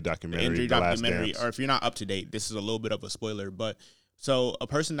MJ documentary, or if you're not up to date, this is a little bit of a spoiler, but so a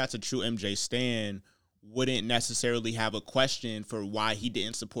person that's a true MJ stan wouldn't necessarily have a question for why he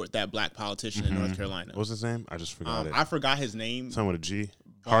didn't support that black politician in North Carolina. What's his name? I just forgot it. I forgot his name. Something with a G.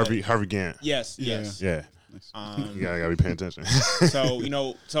 Harvey Gantt. Yes. Yeah. You gotta be paying attention.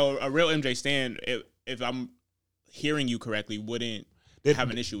 So a real MJ stan, if I'm hearing you correctly, wouldn't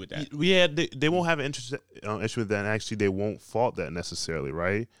have an issue with that. Yeah, they won't have an issue with that, and actually they won't fault that necessarily,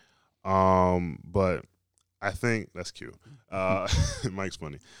 right? But I think that's cute. Mike's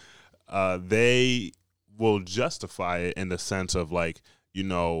funny. They will justify it in the sense of like, you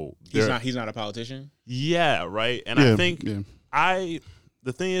know, he's not a politician. Yeah, right. And I think yeah.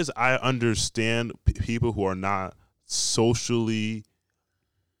 the thing is, I understand people who are not socially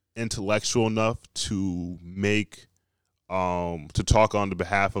intellectual enough to make to talk on the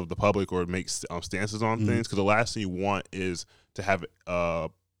behalf of the public or make stances on things, because the last thing you want is to have a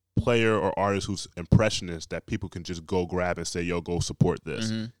player or artist who's impressionist that people can just go grab and say, yo, go support this,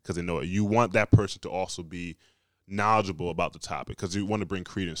 because they know it. You want that person to also be knowledgeable about the topic, because you want to bring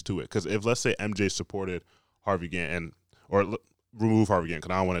credence to it. Because if, let's say, MJ supported Harvey Gantt or remove Harvey Gantt,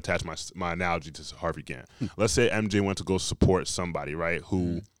 because I don't want to attach my analogy to Harvey Gantt. Let's say MJ went to go support somebody, right,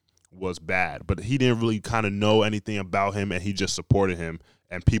 who was bad, but he didn't really kind of know anything about him, and he just supported him,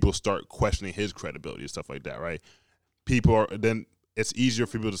 and people start questioning his credibility and stuff like that, right? Then it's easier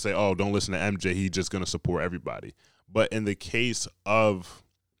for people to say, oh, don't listen to MJ, he's just going to support everybody. But in the case of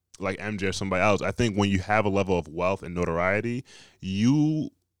like MJ or somebody else, I think when you have a level of wealth and notoriety, you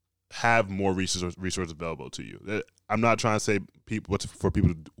have more resources available to you. I'm not trying to say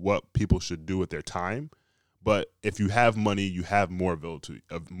what people should do with their time, but if you have money, you have more available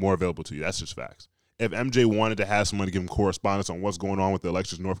to you. That's just facts. If MJ wanted to have someone to give him correspondence on what's going on with the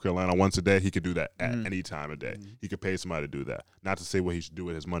elections in North Carolina once a day, he could do that at any time of day. He could pay somebody to do that. Not to say what he should do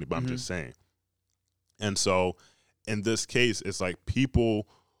with his money, but I'm just saying. And so in this case, it's like people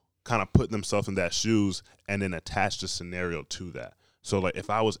kind of put themselves in that shoes and then attach the scenario to that. So like if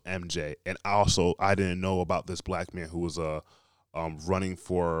I was MJ and I didn't know about this black man who was running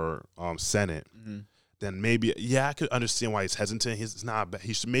for Senate, then maybe, I could understand why he's hesitant. It's not bad.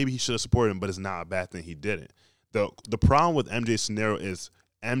 Maybe he should have supported him, but it's not a bad thing he didn't. The problem with MJ's scenario is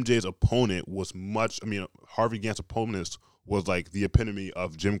MJ's opponent was Harvey Gantt's opponent was like the epitome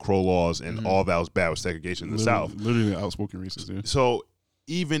of Jim Crow laws and all that was bad with segregation in the South. Literally outspoken racist, yeah. So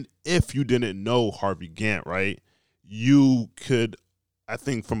even if you didn't know Harvey Gantt, right, you could, I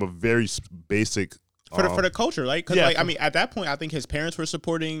think from a very basic for the culture, like, because I mean, at that point, I think his parents were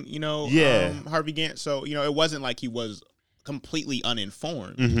supporting, Harvey Gantt, so it wasn't like he was completely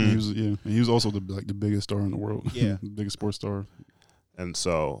uninformed. He was also the biggest star in the world, the biggest sports star. And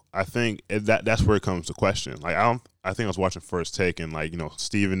so I think that's where it comes to question. Like I think I was watching First Take and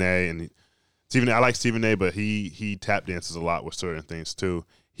Stephen A. I like Stephen A. but he tap dances a lot with certain things too.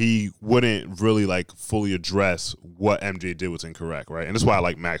 He wouldn't really fully address what MJ did was incorrect, right? And that's why I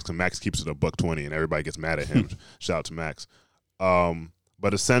like Max, because Max keeps it $120 and everybody gets mad at him. Shout out to Max.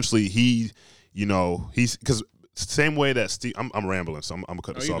 But essentially he's because same way that Steve, I'm rambling, so I'm gonna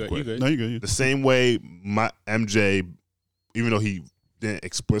cut this off quick. No, you're good. The same way my MJ, even though he didn't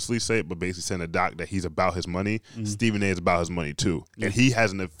explicitly say it, but basically saying a doc that he's about his money, Stephen A. is about his money too. And he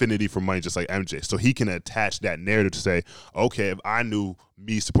has an affinity for money just like MJ. So he can attach that narrative to say, okay, if I knew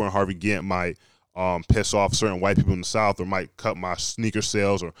me supporting Harvey Gantt might piss off certain white people in the South or might cut my sneaker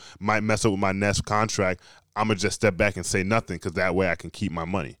sales or might mess up with my Nest contract, I'm going to just step back and say nothing because that way I can keep my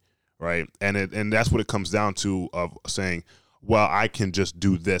money, right? And that's what it comes down to, of saying, well, I can just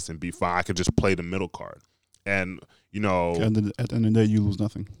do this and be fine. I can just play the middle card. And at the end of the day, you lose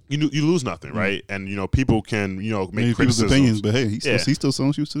nothing. You lose nothing, right? And people can make criticisms. Opinions, but hey, he's still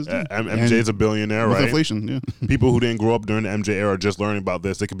selling shoes to this day. MJ's a billionaire, with right? Inflation, People who didn't grow up during the MJ era are just learning about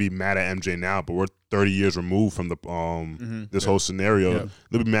this. They could be mad at MJ now, but we're 30 years removed from the this whole scenario. Yeah.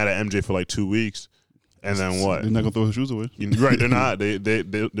 They'll be mad at MJ for 2 weeks, and then what? They're not gonna throw his shoes away. Right? They're not. They're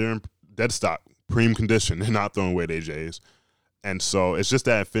in dead stock, prime condition. They're not throwing away their J's, and so it's just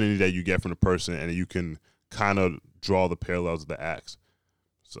that affinity that you get from the person, and you can kind of draw the parallels of the acts.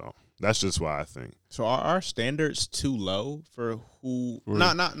 So that's just why I think. So are our standards too low for who?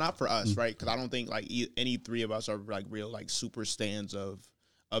 Not for us, right? Because I don't think any three of us are real super stands of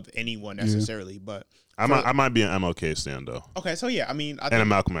anyone necessarily. But I might be an MLK stand though. Okay, so yeah, I mean, and a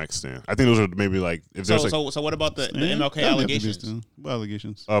Malcolm X stand. I think those are maybe if there's so what about the MLK allegations? What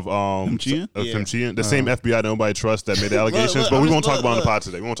allegations of Tim Chien? The same FBI that nobody trusts that made the allegations, but we won't talk about it on the pod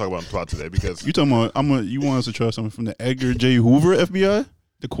today. We won't talk about it on the pod today because you talking about you want us to trust someone from the Edgar J. Hoover FBI?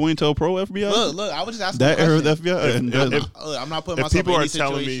 The COINTELPRO FBI? Look, I was just asking that era of the FBI. I'm not putting myself in any situation. If people are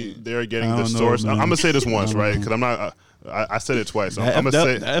telling me they're getting the source, I'm gonna say this once, right? Because I'm not. I said it twice. So I'm gonna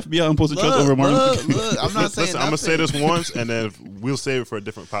say the FBI I'm supposed to trust over Martin Luther King. Look, I'm not saying. Listen, I'm gonna say this once, and then we'll save it for a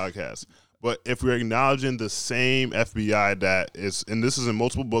different podcast. But if we're acknowledging the same FBI that is, and this is in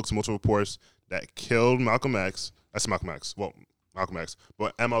multiple books, multiple reports, that killed Malcolm X. That's Malcolm X. Well, Malcolm X,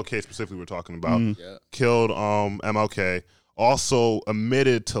 but MLK specifically we're talking about. Killed MLK. Also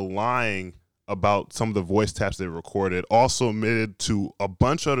admitted to lying about some of the voice taps they recorded. Also admitted to a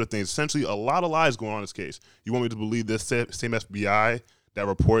bunch of other things. Essentially, a lot of lies going on in this case. You want me to believe this same FBI that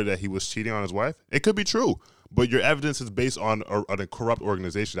reported that he was cheating on his wife? It could be true, but your evidence is based on a corrupt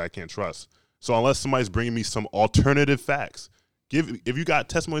organization that I can't trust. So unless somebody's bringing me some alternative facts, if you got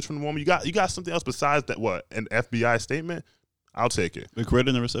testimonies from the woman, you got something else besides that, an FBI statement, I'll take it. The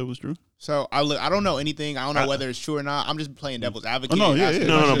Coretta never said it was true? So I don't know anything. I don't know whether it's true or not. I'm just playing devil's advocate. No,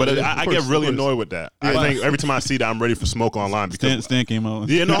 but I get really annoyed with that. I think every time I see that, I'm ready for smoke online because Stan came out.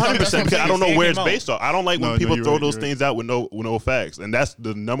 Yeah, no, 100%. Because I don't know where it's based off. I don't like when people throw those right. things out with no facts, and that's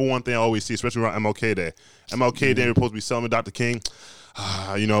the number one thing I always see, especially around MLK Day. MLK Day, we're supposed to be selling Dr. King.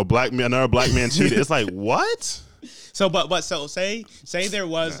 Another black man cheated. It's like what? So, so say there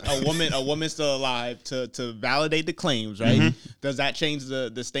was a woman still alive to validate the claims, right? Mm-hmm. Does that change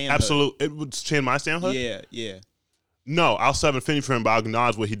the stand? Absolutely, it would change my standhood. Yeah. No, I'll sell infinity for him, but I'll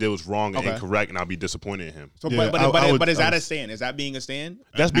acknowledge what he did was wrong and incorrect, and I'll be disappointed in him. So, but is that a stand? Is that being a stand?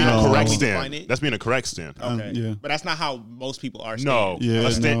 That's being a correct stand. That's being a correct stand. Okay, yeah. But that's not how most people are. No,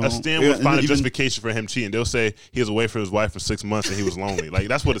 a stand would find a justification for him cheating. They'll say he was away from his wife for 6 months and he was lonely. Like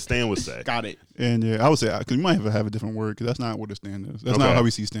that's what a stand would say. Got it. And I would say because you might have a different word because that's not what a stand is. That's not how we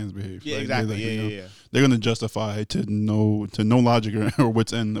see stands behave. Yeah, right? exactly. Yeah. They're gonna justify to no logic or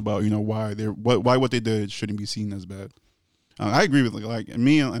what's in about why what they did shouldn't be seen as bad. I agree with like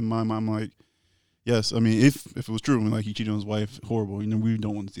me and my mom. Like, yes, I mean if it was true and like he cheated on his wife, horrible. We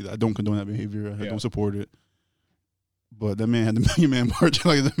don't want to see that. I don't condone that behavior. I don't support it. But that man had the Million Man March.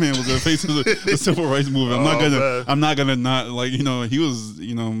 Like that man was the face of the civil rights movement. I'm not gonna not like he was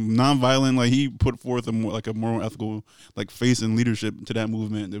nonviolent. Like he put forth a moral, ethical like face and leadership to that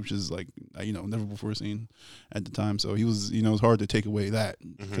movement, which is like never before seen at the time. So he was it was hard to take away that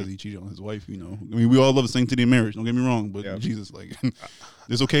because he cheated on his wife. I mean we all love sanctity of marriage. Don't get me wrong, but Jesus, like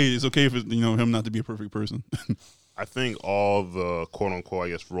it's okay for him not to be a perfect person. I think all the quote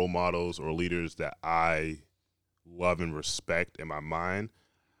unquote role models or leaders that I love and respect in my mind,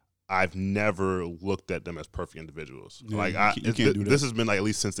 I've never looked at them as perfect individuals. Yeah, like you can't do that. This has been like at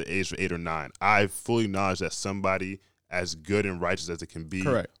least since the age of 8 or 9. I fully acknowledge that somebody as good and righteous as it can be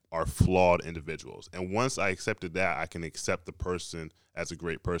are flawed individuals. And once I accepted that, I can accept the person as a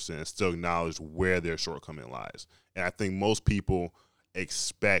great person and still acknowledge where their shortcoming lies. And I think most people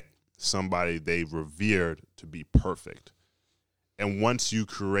expect somebody they revered to be perfect. And once you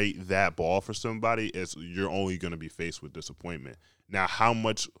create that ball for somebody, you're only going to be faced with disappointment. Now, how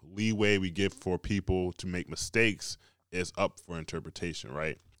much leeway we give for people to make mistakes is up for interpretation,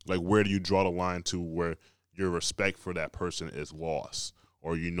 right? Like, where do you draw the line to where your respect for that person is lost,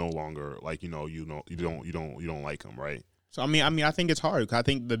 or you no longer you don't like them, right? So I mean, I think it's hard. 'Cause I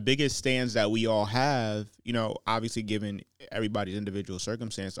think the biggest stands that we all have, obviously given everybody's individual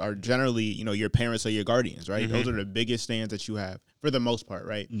circumstance, are generally, your parents or your guardians, right? Mm-hmm. Those are the biggest stands that you have for the most part,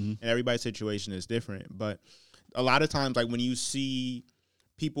 right? Mm-hmm. And everybody's situation is different, but a lot of times, like when you see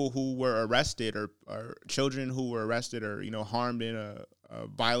people who were arrested or children who were arrested or harmed in a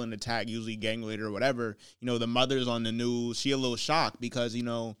violent attack, usually gang related or whatever, the mother's on the news, she a little shocked because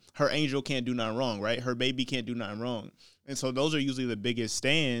her angel can't do nothing wrong, right? Her baby can't do nothing wrong. And so those are usually the biggest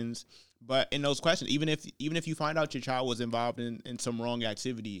stands. But in those questions, even if you find out your child was involved in some wrong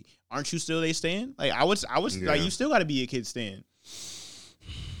activity, aren't you still they stand? Like I was like, you still got to be a kid stand.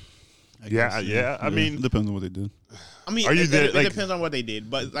 I mean, it depends on what they did. I mean, it depends on what they did,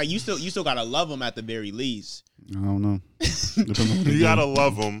 but like you still gotta love them at the very least. I don't know. Depends on what they you did. gotta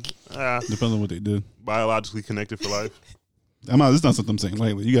love them. Depends on what they did. Biologically connected for life. This is not something I'm saying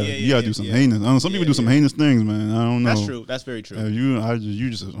lightly. You gotta do some heinous. I don't know, some people do some heinous things, man. I don't know. That's true. That's very true. That's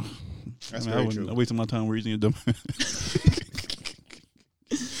very true. I wasted my time raising a dumb.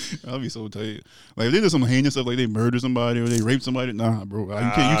 I'll be so tight. Like if they did some heinous stuff, like they murdered somebody or they raped somebody, nah, bro. You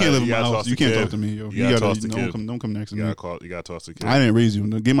can't live in my house. You can't talk to me, yo. You gotta don't come next to me. You gotta toss the kid. I didn't raise you.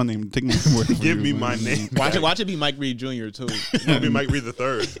 Give my name. Take my word. Give me my name. Watch it be Mike Reed Jr. too. It'll be Mike Reed the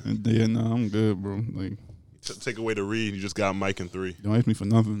third. Yeah, no, I'm good, bro. Like take away the Reed, you just got Mike and 3. Don't ask me for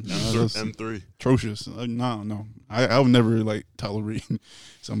nothing. M3. Atrocious. No. I would never tolerate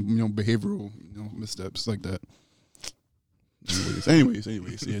some behavioral missteps like that. Anyways,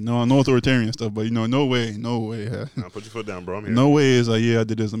 yeah, no authoritarian stuff, but no way. Yeah. Nah, put your foot down, bro. I'm here. No way is I did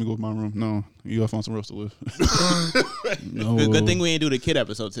this. Let me go to my room. No, you gotta find somewhere else to live. No. Good thing we ain't do the kid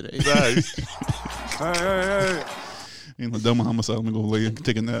episode today. Nice. Hey. Ain't dumb homicide. Let me go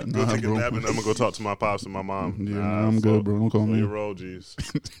take a nap. Go take a nap, and I'm gonna go talk to my pops and my mom. Yeah, I'm good, bro. Don't call me. Slow your roll, G's.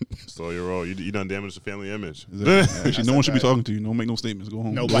 Slow your roll. You done damaged the family image. Exactly. Actually, no one should be talking to you. Don't make no statements. Go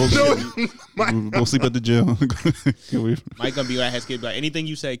home. Nobody. Go sleep at the jail. Mike gonna be like, anything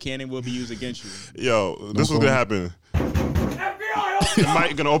you say can and will be used against you. Yo, this was gonna happen. FBI,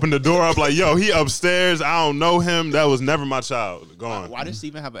 Mike gonna open the door up like, yo, he upstairs. I don't know him. That was never my child. Go on. Why does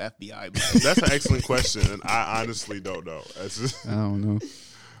Steven have an FBI? That's an excellent question, and I honestly don't know. I don't know.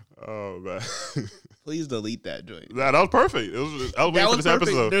 Oh man. Please delete that joint. That was perfect. I was waiting for this perfect.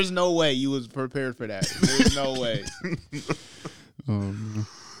 episode. There's no way you was prepared for that. There's no way.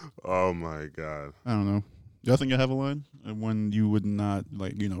 Oh my god. I don't know. Y'all think you have a line when you would not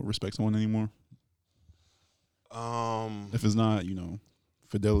respect someone anymore? If it's not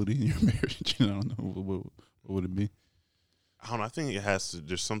fidelity in your marriage, I don't know what would it be. I don't know. I think it has to.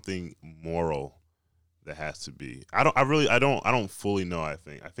 There's something moral that has to be. I don't fully know. I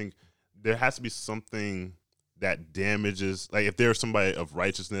think there has to be something that damages. Like if there's somebody of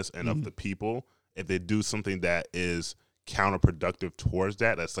righteousness and of the people, if they do something that is counterproductive towards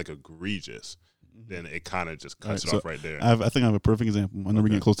that's like egregious, then it kind of just cuts it off right there. I think I have a perfect example. I know we're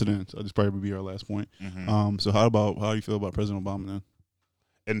getting close to the end, so this probably would be our last point. So how do you feel about President Obama then?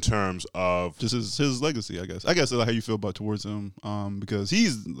 In terms of just his legacy, I guess that's how you feel about towards him, because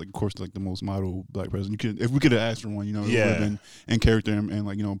he's of course the most model black president. If we could have asked for one, it would have been in character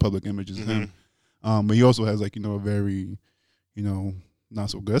and public images of him. But he also has a very not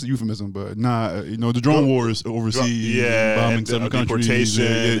so good. That's a euphemism, but not the drone wars overseas, bombing seven countries,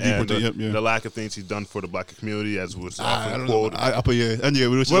 deportation, the lack of things he's done for the black community, as was often quoted. But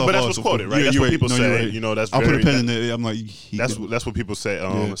that's what's quoted, right? That's what people say. Right. That's I'll put a pen in there. I'm like, that's what people say.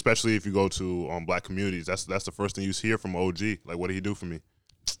 Especially if you go to black communities, that's the first thing you hear from OG. Like, what did he do for me?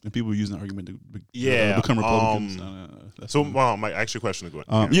 And people using the argument to become Republicans. Mike, ask your question again.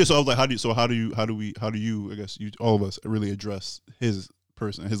 So I was like, how do you? I guess all of us really address his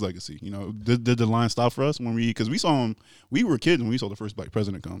person, his legacy. Did the line stop for us because we saw him? We were kids when we saw the first black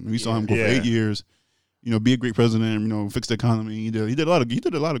president come, and we saw him go for 8 years. Be a great president. Fix the economy. He did a lot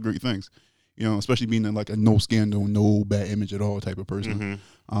of great things. Especially being a no scandal, no bad image at all type of person.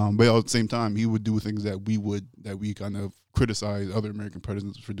 But at the same time, he would do things that we kind of criticize other American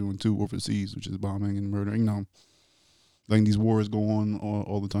presidents for doing too overseas, which is bombing and murder. Letting these wars go on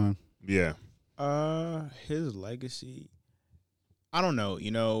all the time. Yeah. His legacy, I don't know.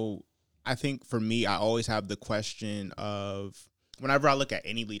 I think for me, I always have the question of whenever I look at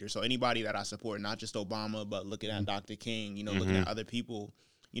any leader, so anybody that I support, not just Obama, but looking at Dr. King, looking at other people,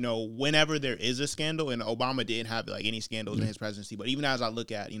 whenever there is a scandal, and Obama didn't have any scandals in his presidency, but even as I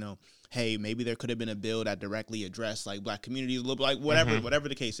look at, hey, maybe there could have been a bill that directly addressed black communities, whatever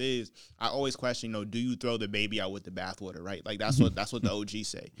the case is, I always question, do you throw the baby out with the bathwater, right? That's what the OG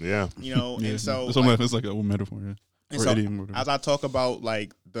say. Yeah. And so it's like a metaphor, yeah. And so as I talk about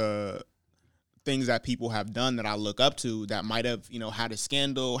the things that people have done that I look up to that might have, had a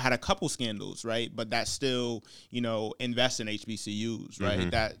couple scandals, right? But that still, invest in HBCUs, right?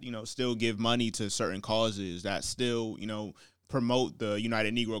 That, still give money to certain causes, that still, promote the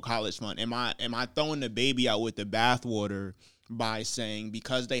United Negro College Fund. Am I throwing the baby out with the bathwater by saying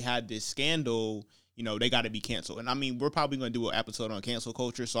because they had this scandal, they got to be canceled? And I mean, we're probably going to do an episode on cancel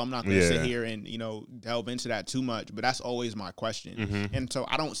culture, so I'm not going to sit here and, delve into that too much, but that's always my question. And so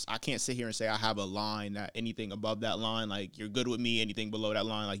I can't sit here and say I have a line that anything above that line, like you're good with me, anything below that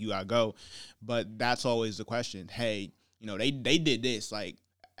line, like you got to go. But that's always the question. Hey, they did this,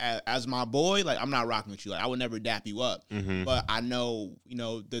 as my boy, I'm not rocking with you. I would never dap you up. But I know,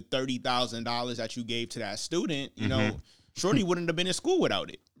 the $30,000 that you gave to that student, Shorty wouldn't have been in school without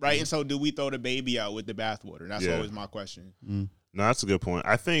it, right? And so do we throw the baby out with the bathwater? That's always my question. No, that's a good point.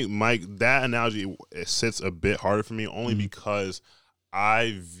 I think, Mike, that analogy, it sits a bit harder for me only because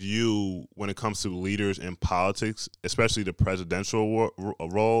I view, when it comes to leaders in politics, especially the presidential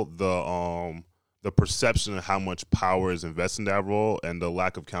role, the perception of how much power is invested in that role and the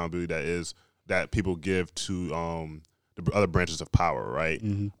lack of accountability that people give to the other branches of power, right?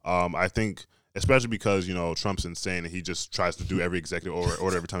 I think, especially because, Trump's insane and he just tries to do every executive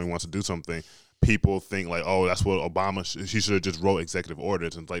order every time he wants to do something. People think oh, that's what Obama, he should have just wrote executive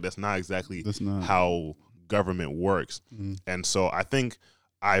orders. And that's not exactly how government works. And so I think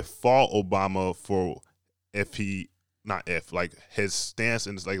I fault Obama for his stance,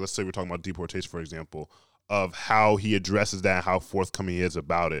 and let's say we're talking about deportation, for example, of how he addresses that, how forthcoming he is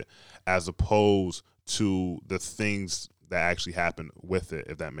about it, as opposed to the things that actually happened with it,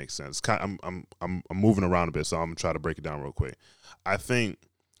 if that makes sense. I'm moving around a bit, so I'm gonna try to break it down real quick. I don't think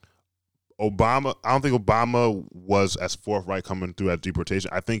Obama was as forthright coming through at deportation.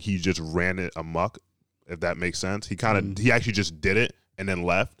 I think he just ran it amok, if that makes sense. He he actually just did it and then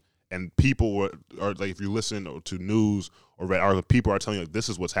left. And people if you listen to news or read articles, people are telling you this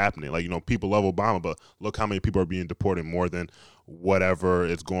is what's happening. People love Obama, but look how many people are being deported, more than whatever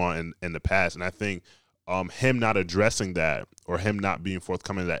is going on in the past. And I think him not addressing that or him not being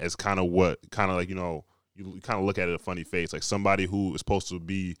forthcoming to that is kind of like, you kind of look at it a funny face, like somebody who is supposed to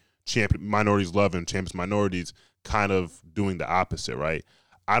be champion minorities love and champions minorities kind of doing the opposite, right?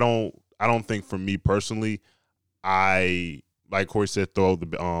 I don't think, for me personally, like Corey said, throw the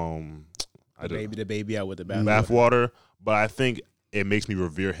baby out with the bathwater, but I think it makes me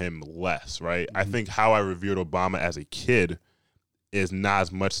revere him less, right? I think how I revered Obama as a kid is not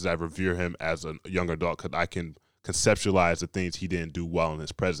as much as I revere him as a young adult, because I can conceptualize the things he didn't do well in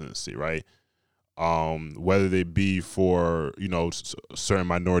his presidency, right? Whether they be for, certain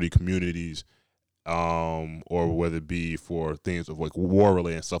minority communities, or whether it be for things of like war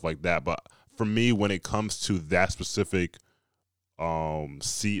related and stuff like that. But for me, when it comes to that specific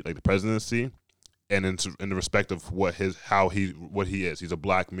seat, like the presidency, and in the respect of what he is, he's a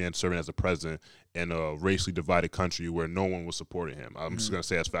black man serving as a president in a racially divided country where no one was supporting him. I'm just gonna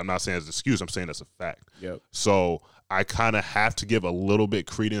say that's fact. I'm not saying as an excuse. I'm saying that's a fact. Yep. So I kind of have to give a little bit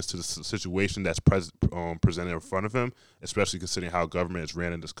credence to the situation that's presented in front of him, especially considering how government is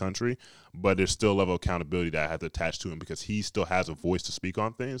ran in this country. But there's still a level of accountability that I have to attach to him, because he still has a voice to speak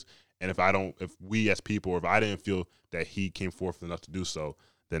on things. And if we as people, or if I didn't feel that he came forth enough to do so,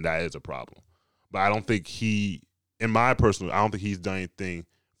 then that is a problem. But I don't think I don't think he's done anything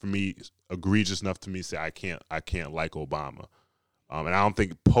for me egregious enough to me to say I can't like Obama. And I don't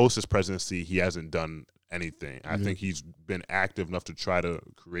think post his presidency he hasn't done anything. I think he's been active enough to try to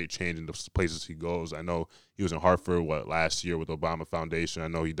create change in the places he goes. I know he was in Hartford last year with Obama Foundation. I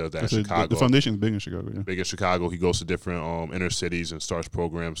know he does that in Chicago. The foundation is big in Chicago. Yeah. Big in Chicago. He goes to different inner cities and starts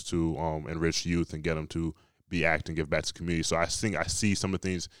programs to enrich youth and get them to be active and give back to the community. So I think I see some of the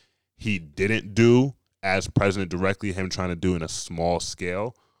things he didn't do as president directly, him trying to do in a small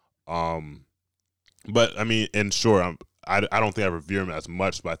scale. But I mean, and sure, I don't think I revere him as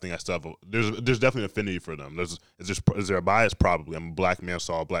much, but I think I still have there's definitely an affinity for them. Is there a bias? Probably. I'm a black man,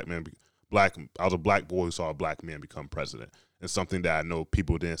 saw a black man. I was a black boy who saw a black man become president. It's something that I know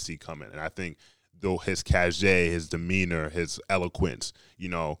people didn't see coming. And I think though his cachet, his demeanor, his eloquence,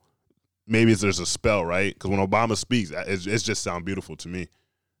 maybe there's a spell, right? Because when Obama speaks, it just sounds beautiful to me.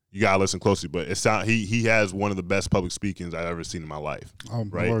 You gotta listen closely, but he has one of the best public speakings I've ever seen in my life.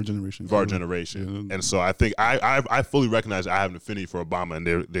 Right? Of our generation. Of our generation. Yeah. And so I think I fully recognize I have an affinity for Obama, and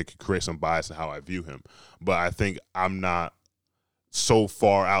they could create some bias in how I view him. But I think I'm not so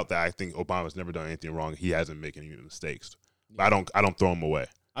far out that I think Obama's never done anything wrong. He hasn't made any mistakes. But I don't throw him away.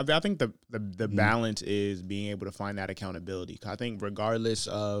 I think the balance is being able to find that accountability. I think regardless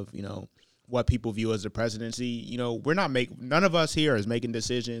of, what people view as the presidency, none of us here is making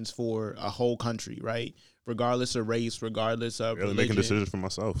decisions for a whole country, right? Regardless of race, regardless of religion. Making decisions for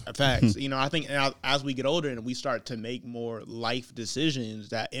myself. Facts. I think as we get older and we start to make more life decisions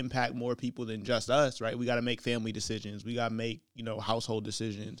that impact more people than just us, right? We got to make family decisions. We got to make, household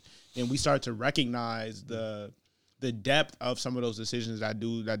decisions. And we start to recognize the depth of some of those decisions that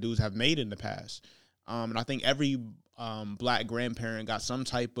dudes have made in the past. And I think every black grandparent got some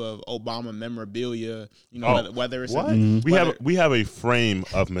type of Obama memorabilia, whether it's we have a frame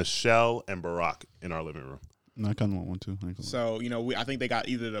of Michelle and Barack in our living room. No, I kind of want one too. So I think they got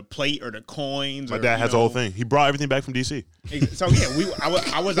either the plate or the coins. My dad has the whole thing. He brought everything back from DC. So yeah,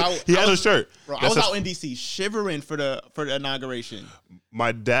 I was out. He has a shirt. Bro, I was out in DC shivering for the inauguration.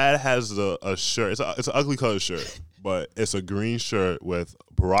 My dad has a shirt. It's an ugly colored shirt, but it's a green shirt with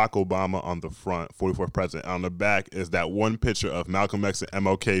Barack Obama on the front, 44th president. On the back is that one picture of Malcolm X and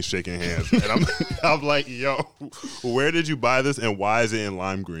MLK shaking hands. And I'm like, yo, where did you buy this and why is it in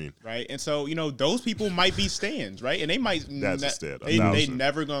lime green? Right. And so, those people might be stands, right? And they might they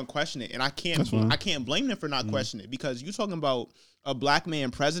never gonna question it. And I can't blame them for not questioning it, because you're talking about a black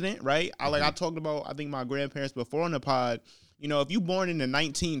man president, right? I talked about, I think my grandparents before on the pod, if you born in the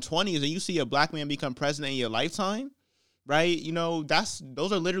 1920s and you see a black man become president in your lifetime, right?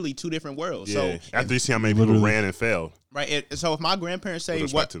 Those are literally two different worlds. Yeah. So after you see how many people ran and failed, right? So if my grandparents say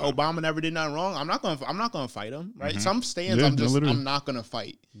what Obama never did nothing wrong, I'm not gonna fight them, right? Some stands I'm not gonna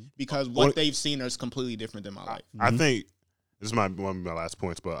fight, because what they've seen is completely different than my life. I think this is one of my last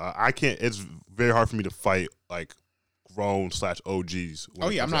points, but I can't. It's very hard for me to fight like grown/OGs. Oh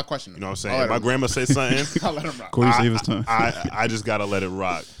yeah, I'm not questioning. You know what I'm saying? My grandma say something, I'll let him rock. Corey save his time. I just gotta let it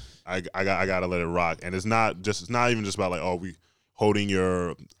rock. I gotta let it rock, and it's not even just about like, we holding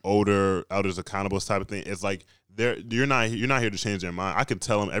your elders accountable type of thing. It's like you're not here to change their mind. I can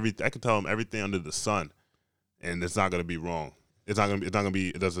tell them everything under the sun, and it's not gonna be wrong. It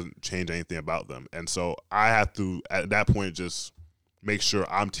doesn't change anything about them, and so I have to at that point just make sure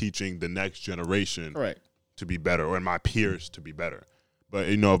I'm teaching the next generation right. to be better, or my peers to be better. But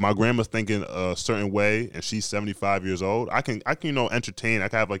if my grandma's thinking a certain way and she's 75 years old, I can entertain. I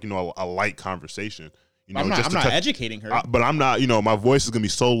can have a light conversation. I'm not educating her. But I'm not, my voice is going to be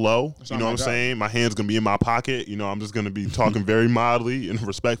so low. That's you know what I'm saying? My hand's going to be in my pocket. I'm just going to be talking very mildly and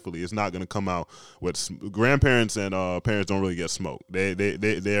respectfully. It's not going to come out with grandparents and parents don't really get smoked.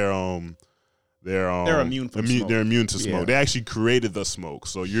 They're immune from smoke. They're immune to smoke. They actually created the smoke.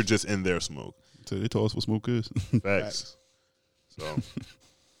 So you're just in their smoke. So they told us what smoke is. Facts. So.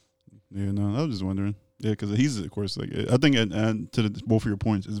 Yeah, no, I was just wondering. Yeah, because he's, of course, like, I think, and to both of your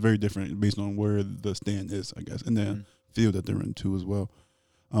points, it's very different based on where the stand is, I guess, and then field that they're in too as well.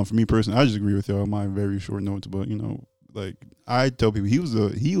 For me personally, I just agree with y'all on my very short notes, but like I tell people, he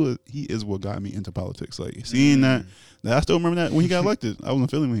is what got me into politics. Like seeing that I still remember that when he got elected. I was in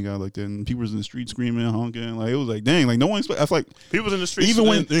Philly when he got elected, and people was in the street screaming, honking. Like it was like, dang, like no one expect. I feel like people was in the streets even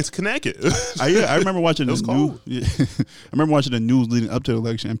when it's Connecticut. I remember watching the cold. news. I remember watching the news leading up to the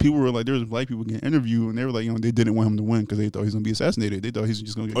election, and people were like, there was black people getting interviewed, and they were like, they didn't want him to win because they thought he was gonna be assassinated. They thought he was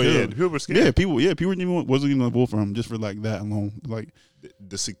just gonna get killed. Yeah, people were scared. People wasn't even gonna vote for him just for like that alone. Like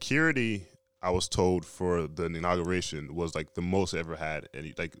the security, I was told, for the inauguration was like the most I ever had,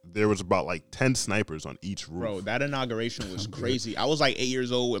 and like there was about like 10 snipers on each roof. Bro, that inauguration was crazy. I was like 8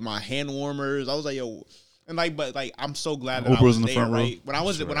 years old with my hand warmers. I was like, yo, and but I'm so glad that I was in the there. Front right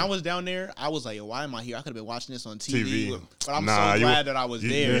row. When I was down there, I was like, yo, why am I here? I could have been watching this on TV. But I'm so glad that I was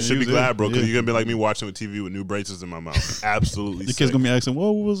there. You should be glad, bro, because you're gonna be like me watching with TV with new braces in my mouth. Absolutely. The kid's gonna be asking,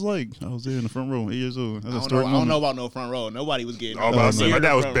 what was like? I was there in the front row, 8 years old. I don't know about no front row. Nobody was getting. My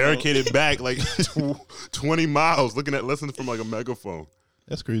dad was barricaded back like 20 miles, listening from like a megaphone.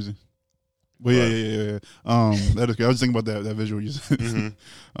 That's crazy. But yeah. That is. I was thinking about that visual you said.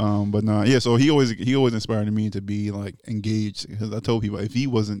 But no, yeah. So he always inspired me to be like engaged, because I told people if he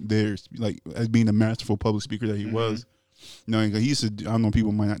wasn't there, like as being the masterful public speaker that he was, he used to. I don't know,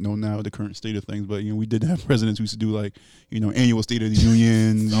 people might not know now the current state of things, but we did have presidents who used to do like annual State of the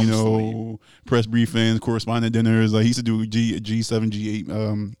Union, press briefings, correspondent dinners. Like he used to do G7, G8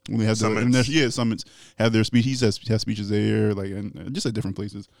 when they had the summits, have their speech. He has speeches there, like and just at different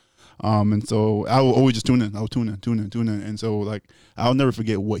places. And so I will always just tune in. I would tune in. And so like I'll never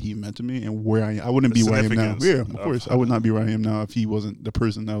forget what he meant to me and where I wouldn't be where I am now. Yeah, of course. I would not be where I am now if he wasn't the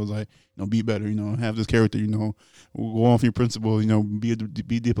person that was like, be better, have this character, go off your principle,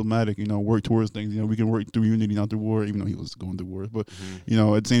 be diplomatic, work towards things. We can work through unity, not through war, even though he was going through wars. But,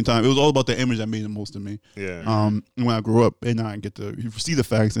 at the same time, it was all about the image that made the most of me. Yeah. When I grew up and I get to see the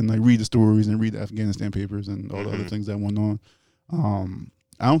facts and like read the stories and read the Afghanistan papers and all the other things that went on.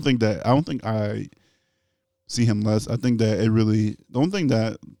 I don't think I see him less. I think that the only thing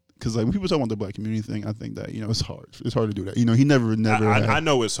that, because like when people talk about the black community thing, I think that it's hard. It's hard to do that. He never. I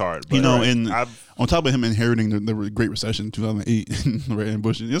know it's hard. But and on top of him inheriting the Great Recession in 2008, right, and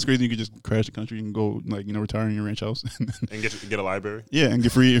Bush, it's crazy. You could just crash the country and go retire in your ranch house and get a library. Yeah, and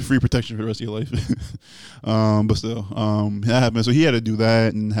get free protection for the rest of your life. But still, that happened. So he had to do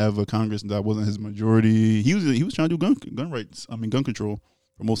that and have a Congress that wasn't his majority. He was trying to do gun control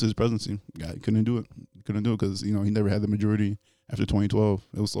for most of his presidency. Yeah, he couldn't do it because he never had the majority. After 2012,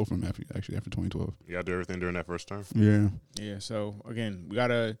 it was slow for him. Actually, after 2012, you got to do everything during that first term. Yeah. So again, we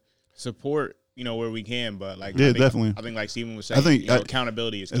gotta support where we can, but like definitely. I think like Steven was saying,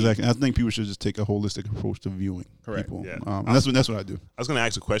 accountability is key. Exactly. I think people should just take a holistic approach to viewing people. Yeah. And that's what I do. I was going to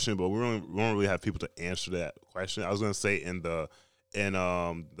ask a question, but we won't really have people to answer that question. I was going to say in the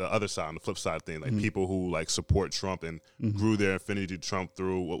other side, on the flip side thing, like people who like support Trump and grew their affinity to Trump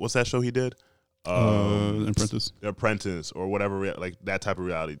through what's that show he did? Apprentice or whatever, like that type of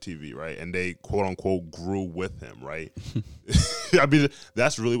reality TV, right? And they quote unquote grew with him, right? I mean,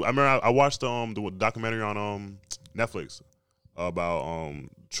 that's really. I remember I watched the documentary on Netflix about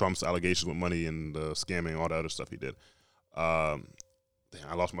Trump's allegations with money and the scamming and all the other stuff he did. I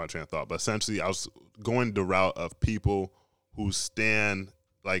lost my train of thought, but essentially, I was going the route of people who stand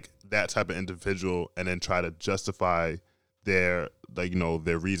like that type of individual and then try to justify their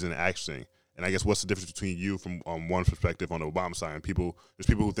their reason acting. And I guess what's the difference between you from one perspective on the Obama side and there's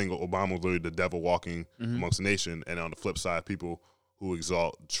people who think Obama was literally the devil walking amongst the nation, and on the flip side, people who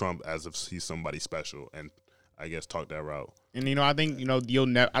exalt Trump as if he's somebody special, and I guess talk that route. And I think I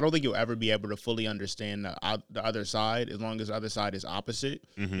don't think you'll ever be able to fully understand the other side as long as the other side is opposite.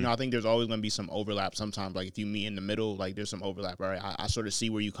 I think there's always going to be some overlap sometimes. Like if you meet in the middle, like there's some overlap. All right, I sort of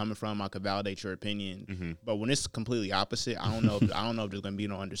see where you're coming from. I could validate your opinion, but when it's completely opposite, I don't know if there's going to be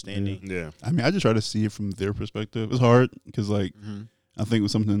no understanding. Yeah. I mean, I just try to see it from their perspective. It's hard because like. I think it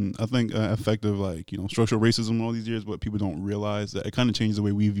was something. Effective, like structural racism all these years, but people don't realize that it kind of changes the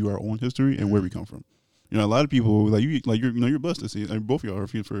way we view our own history and where we come from. You know, a lot of people like you're blessed to see. Like, both of y'all are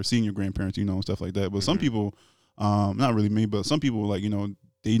for seeing your grandparents, you know, and stuff like that. But some people, not really me, but some people like, you know,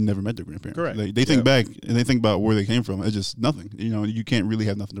 they never met their grandparents. Correct. They think back and they think about where they came from. It's just nothing. You know, you can't really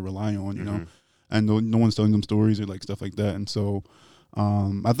have nothing to rely on. You know, and no one's telling them stories or like stuff like that. And so,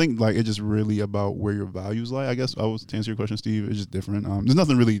 I think like it's just really about where your values lie. I guess to answer your question, Steve, it's just different. There's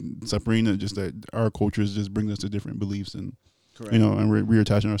nothing really separating it. Just that our cultures just brings us to different beliefs and. Correct. You know, and we're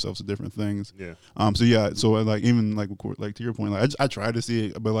attaching ourselves to different things. Yeah. So like even like to your point, like I try to see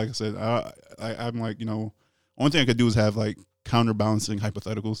it, but like I said, I'm like, you know, only thing I could do is have like counterbalancing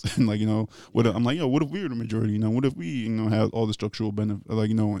hypotheticals and like, you know, I'm like, what if we were the majority? You know, what if we, you know, have all the structural benefit, like,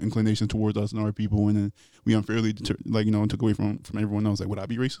 you know, inclination towards us and our people, and then we unfairly like, you know, took away from everyone else. Like, would I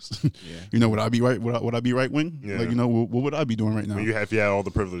be racist? Yeah. You know, would I be right? Would I be right wing? Yeah. Like, you know, what would I be doing right now? If you had all the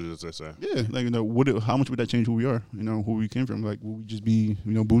privileges, they say. Yeah, like, you know, how much would that change who we are? You know, who we came from? Like, would we just be,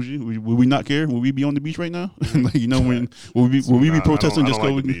 you know, bougie? Would we not care? Would we be on the beach right now? Like, you know, will we be protesting just go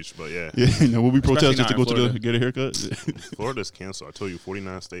like the beach, but yeah, you know, will we protest just to go to get a haircut? Florida's canceled. I told you,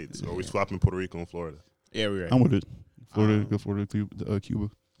 49 states. Or we swapping Puerto Rico and Florida. Yeah, we're right. I'm with it. Florida, Cuba.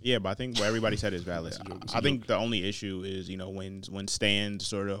 Yeah, but I think what everybody said is valid. I think the only issue is, you know, when stands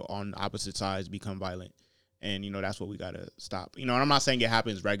sort of on opposite sides become violent. And, you know, that's what we got to stop. You know, and I'm not saying it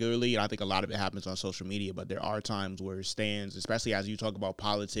happens regularly. And I think a lot of it happens on social media. But there are times where stands, especially as you talk about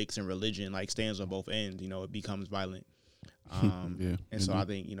politics and religion, like stands on both ends, you know, it becomes violent. So I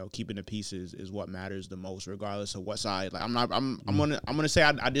think, you know, keeping the peace is what matters the most, regardless of what side. Like I'm gonna say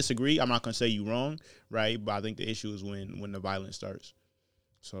I disagree. I'm not gonna say you wrong, right? But I think the issue is when the violence starts.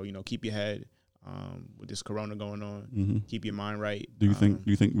 So, you know, keep your head with this corona going on. Mm-hmm. Keep your mind right. Do you think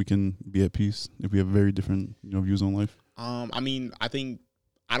we can be at peace if we have very different, you know, views on life? I mean, I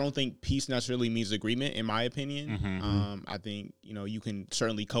don't think peace necessarily means agreement, in my opinion. Mm-hmm. I think, you know, you can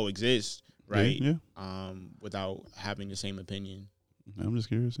certainly coexist. Right. Yeah. Without having the same opinion. I'm just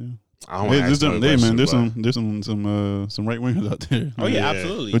curious. Yeah. There's some right wingers out there. Oh yeah,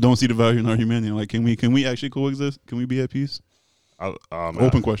 absolutely. But don't see the value in our humanity. Like, can we actually coexist? Can we be at peace?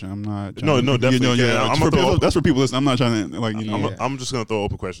 Open question. I'm not. No, definitely. That's for people listening. I'm not trying to like. You know, I'm just gonna throw an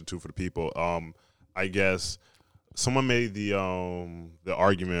open question too for the people. I guess someone made the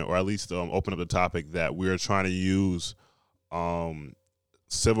argument, or at least open up the topic, that we're trying to use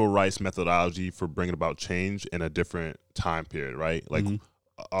civil rights methodology for bringing about change in a different time period, right? Like,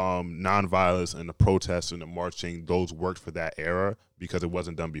 nonviolence and the protests and the marching, those worked for that era because it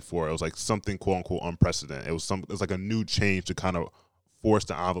wasn't done before. It was like something quote unquote unprecedented. It was like a new change to kind of force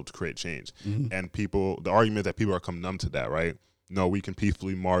the envelope to create change. Mm-hmm. And the argument that people are coming numb to that, right? No, we can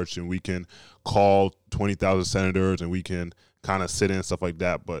peacefully march and we can call 20,000 senators and we can kind of sit in and stuff like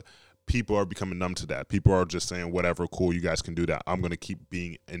that, but people are becoming numb to that. People are just saying, whatever, cool, you guys can do that. I'm going to keep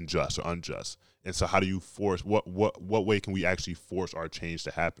being unjust. And so how do you force, what way can we actually force our change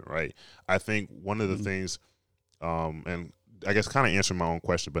to happen, right? I think one of the things, and I guess kind of answering my own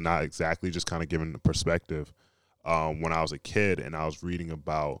question, but not exactly, just kind of giving the perspective, when I was a kid and I was reading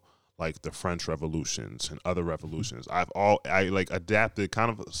about like the French revolutions and other revolutions, I like adapted kind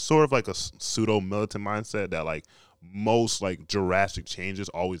of sort of like a pseudo militant mindset that like, most like drastic changes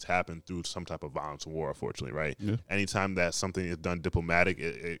always happen through some type of violence and war, unfortunately, right? Yeah. Anytime that something is done diplomatic,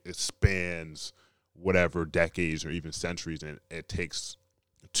 it spans whatever decades or even centuries, and it takes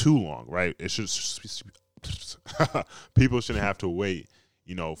too long, right? It should people shouldn't have to wait,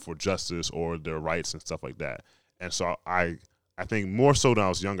 you know, for justice or their rights and stuff like that. And so I think more so when I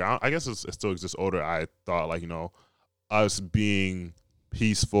was younger, I guess it still exists older, I thought like, you know, us being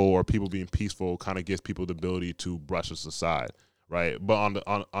peaceful or people being peaceful kind of gives people the ability to brush us aside, right? But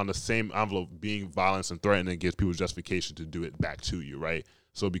on the same envelope, being violence and threatening gives people justification to do it back to you, right?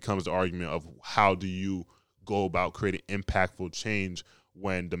 So it becomes the argument of how do you go about creating impactful change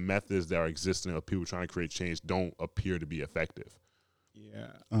when the methods that are existing of people trying to create change don't appear to be effective. Yeah.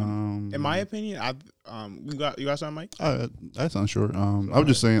 In my opinion, you got something, Mike? That sounds short. I was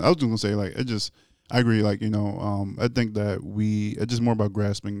just gonna say like I agree. Like, you know, I think that it's just more about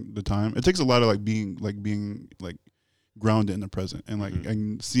grasping the time. It takes a lot of being grounded in the present and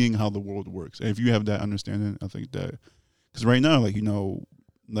and seeing how the world works. And if you have that understanding, I think that, because right now, like, you know,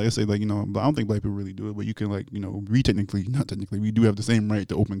 like I say, like, you know, I don't think black people really do it, but you can, like, you know, we do have the same right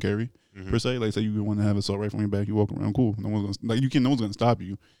to open carry per se. Like, say you want to have an assault rifle on your back, you walk around, cool. No one's gonna stop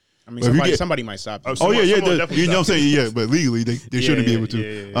you. I mean, somebody might stop you. You know what I'm saying? Yeah, but legally they shouldn't be able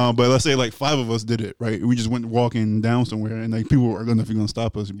to. Yeah. But let's say like 5 of us did it, right? We just went walking down somewhere, and like people are gonna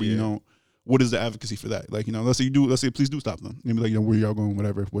stop us. But you know, what is the advocacy for that? Like, you know, let's say please do stop them. Maybe like, you know, where y'all going,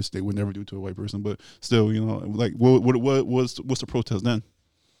 whatever, which they would never do to a white person. But still, you know, like what's the protest then?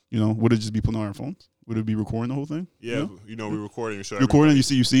 You know, would it just be putting on our phones? Would it be recording the whole thing? Yeah, we recording and show recording. You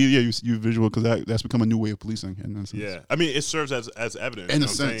see, yeah, you visual because that's become a new way of policing. In that sense. Yeah, I mean, it serves as evidence. In a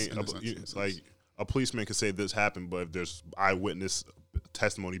sense, like a policeman could say this happened, but if there's eyewitness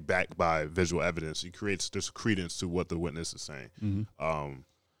testimony backed by visual evidence, it creates this credence to what the witness is saying. Mm-hmm.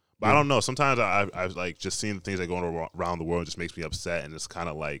 But I don't know. Sometimes I like just seeing the things that go on around the world just makes me upset, and it's kind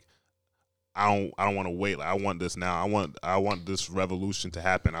of like I don't want to wait. Like, I want this now. I want this revolution to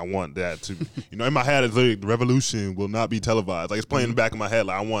happen. I want that to, in my head, it's like the revolution will not be televised. Like, it's playing in the back of my head.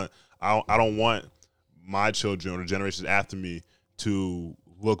 Like, I don't want my children or the generations after me to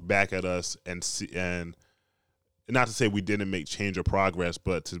look back at us and see, and not to say we didn't make change or progress,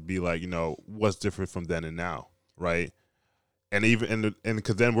 but to be like, what's different from then and now, right? And even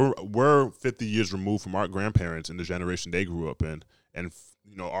because then we're 50 years removed from our grandparents and the generation they grew up in, and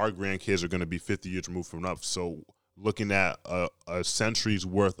our grandkids are going to be 50 years removed from us. So looking at a century's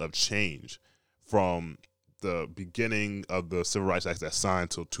worth of change from the beginning of the Civil Rights Act that's signed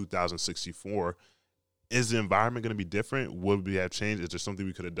till 2064, is the environment going to be different? Would we have changed? Is there something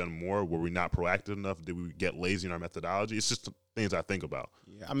we could have done more? Were we not proactive enough? Did we get lazy in our methodology? It's just things I think about.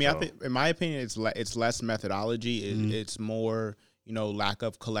 Yeah, I mean, I think, in my opinion, it's less methodology. It's more, lack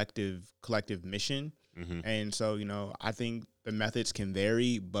of collective mission. Mm-hmm. And so, I think the methods can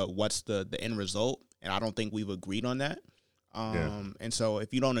vary, but what's the end result? And I don't think we've agreed on that. And so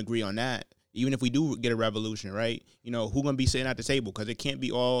if you don't agree on that, even if we do get a revolution, right, who's going to be sitting at the table? Because it can't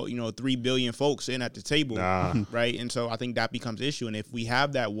be all, 3 billion folks sitting at the table, right? And so I think that becomes an issue. And if we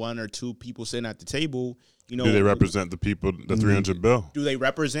have that 1 or 2 people sitting at the table, do they represent the people, the 300 bill? Do they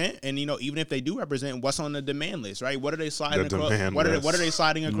represent? And, even if they do represent, what's on the demand list, right? What are they sliding across? What are they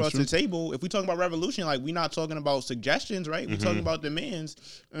sliding across the table? If we talk about revolution, like, we're not talking about suggestions, right? We're talking about demands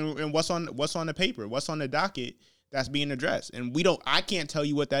and what's on the paper, what's on the docket that's being addressed. And I can't tell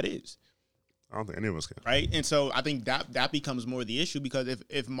you what that is. I don't think any of us can. Right? And so I think that becomes more the issue, because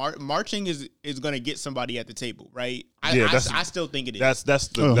if marching is going to get somebody at the table, right? I still think it is. That's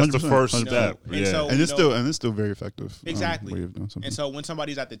the first step. And so, and it's still very effective. Exactly. Way of doing something. And so when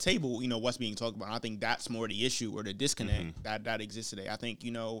somebody's at the table, what's being talked about. I think that's more the issue or the disconnect that exists today. I think,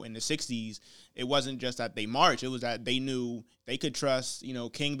 in the 60s, it wasn't just that they marched. It was that they knew they could trust,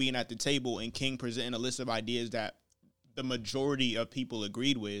 King being at the table and King presenting a list of ideas that the majority of people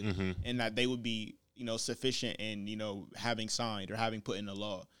agreed with, and that they would be, sufficient in, having signed or having put in the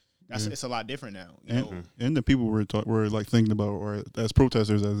law. It's a lot different now. And the people were like thinking about, or as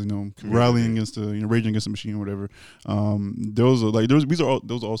protesters, as rallying against the raging against the machine or whatever. Those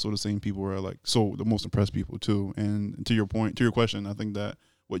are also the same people who are like the most oppressed people too. And to your question, I think that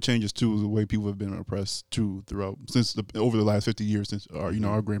what changes too is the way people have been oppressed too over the last 50 years since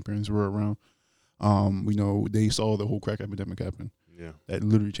our grandparents were around. They saw the whole crack epidemic happen. Yeah, that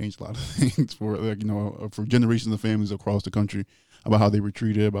literally changed a lot of things for for generations of families across the country, about how they were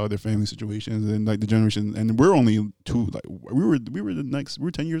treated, about their family situations, and like the generation. And we're only 2. Like we were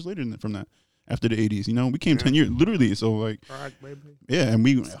 10 years later from that. After the 80s, we came 10 years literally. So like, yeah, and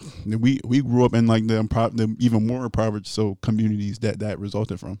we grew up in like the even more impoverished communities that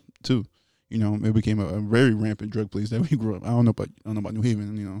resulted from too. It became a very rampant drug place that we grew up. I don't know about New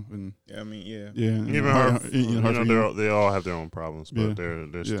Haven, and Even Hartford, they all have their own problems, but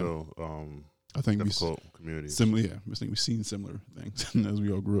they're still I think difficult communities. Similar, I think we've seen similar things as we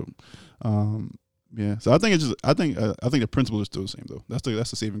all grew up. So I think I think the principle is still the same though. That's the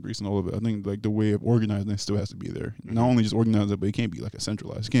saving grace in all of it. I think like the way of organizing it still has to be there. Not only just organize it, but it can't be like a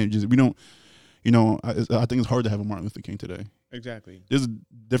centralized. It can't just I think it's hard to have a Martin Luther King today. Exactly. There's a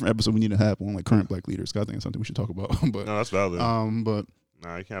different episode we need to have on like current Black leaders. I think it's something we should talk about. But no, that's valid. But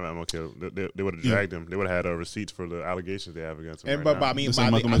nah, you can't have MLK. They would have dragged him. They would have had receipts for the allegations they have against him. I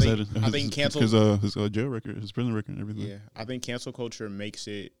think cancel his jail record, his prison record, and everything. Yeah, I think cancel culture makes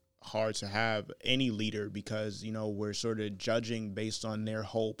it hard to have any leader because we're sort of judging based on their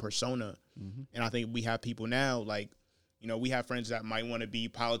whole persona, and I think we have people now like. We have friends that might want to be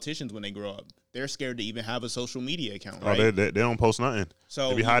politicians when they grow up. They're scared to even have a social media account, right? Oh, they don't post nothing. So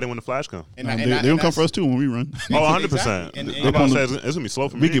they be hiding when the flash comes. They don't come for us, too, when we run. Oh, 100%. Exactly. It's going to be slow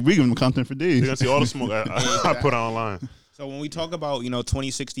for me. We give them content for days. They're going to see all the smoke I put online. So when we talk about,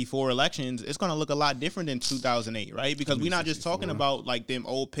 2064 elections, it's going to look a lot different than 2008, right? Because we're not just talking about, like, them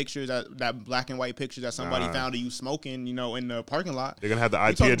old pictures, that black and white pictures that somebody found of you smoking, in the parking lot. They're going to have the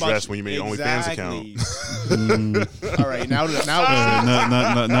IP address when you make your OnlyFans account. All right, now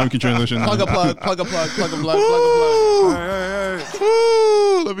we can transition. Plug a plug.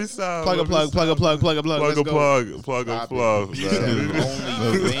 Let Let me stop. Plug a plug. Plug Let's a go. plug. Plug a Stop plug. He said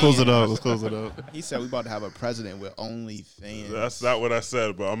Let's close it out. Let's close it out. He said we about to have a president with OnlyFans. That's not what I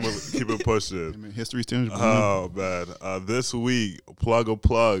said, but I'm gonna keep it pushing. I mean, history's tangible. Oh man! This week, plug a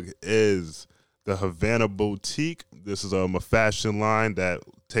plug is the Havana Boutique. This is a fashion line that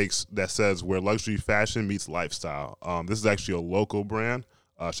says where luxury fashion meets lifestyle. This is actually a local brand.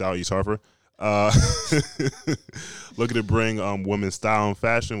 Shout out East Hartford. Looking to bring women's style and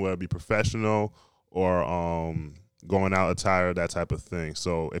fashion, whether it be professional or going out attire, that type of thing.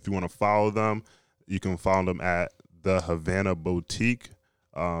 So if you want to follow them, you can follow them at the Havana Boutique,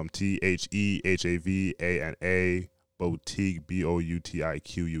 TheHehavana Boutique,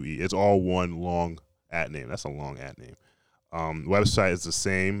 BOUTIQUE. It's all one long ad name. That's a long ad name. Website is the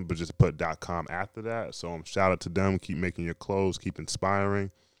same, but just put .com after that. So shout out to them. Keep making your clothes. Keep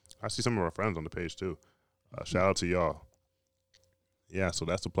inspiring. I see some of our friends on the page too. Shout out to y'all. Yeah, so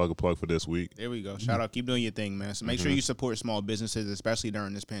that's the plug for this week. There we go. Shout out. Keep doing your thing, man. So make sure you support small businesses, especially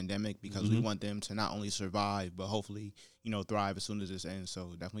during this pandemic, because we want them to not only survive, but hopefully, thrive as soon as this ends.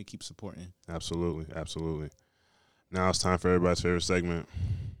 So definitely keep supporting. Absolutely. Now it's time for everybody's favorite segment.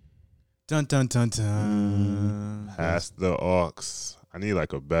 Dun, dun, dun, dun. Pass the aux. I need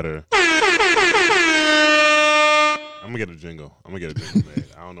like a better... I'm going to get a jingle made.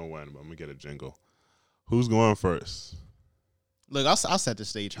 I don't know when, but I'm going to get a jingle. Who's going first? Look, I'll set the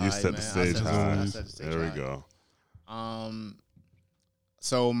stage high, You set the stage high. There we go.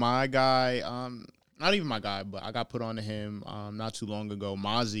 So my guy, not even my guy, but I got put on to him not too long ago.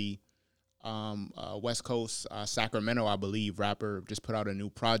 Mozzie, West Coast, Sacramento, I believe, rapper, just put out a new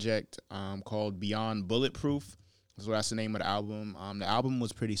project called Beyond Bulletproof. So that's the name of the album. The album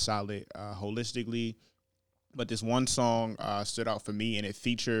was pretty solid holistically, but this one song stood out for me, and it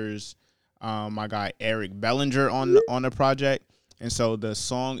features my guy Eric Bellinger on the project. And so the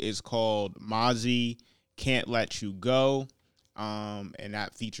song is called Mozzie Can't Let You Go. And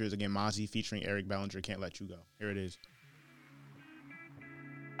that features, again, Mozzie featuring Eric Bellinger, Can't Let You Go. Here it is.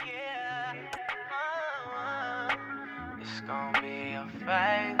 Yeah. It's gonna be a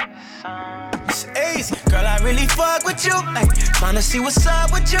favorite song. It's easy, girl, I really fuck with you. Ay, tryna see what's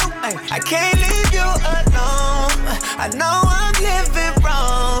up with you. Ay, I can't leave you alone. I know I'm living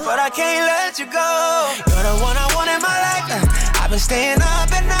wrong, but I can't let you go. You're the one I want in my life. I've been staying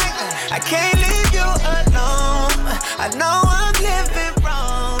up at night. I can't leave you alone. I know I'm living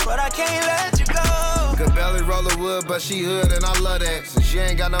wrong, but I can't let you go. Could barely roll the wood, but she hood and I love that. Since you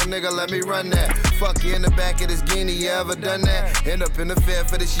ain't got no nigga, let me run that. Fuck you in the back of this guinea, you ever done that? End up in the fair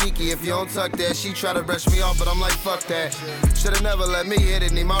for this yeeky. If you don't tuck that, she try to brush me off, but I'm like, fuck that. Should've never let me hit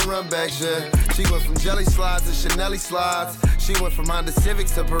it, need my run back shit. She went from jelly slides to Chanel slides. She went from Honda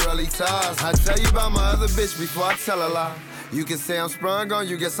Civics to Pirelli tires. I tell you about my other bitch before I tell a lie. You can say I'm sprung on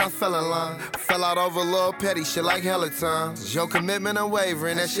you, guess I fell in line. Fell out over a little petty shit like hella times. Your commitment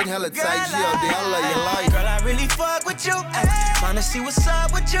unwavering, that shit hella tight. G.O.D. I love your life. Girl, I really fuck with you. Ay, tryna see what's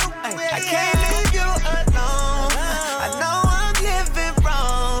up with you. Ay, I can't leave you alone. I know I'm living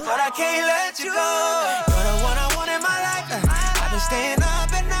wrong, but I can't let you go. You're the one I want in my life. I've been staying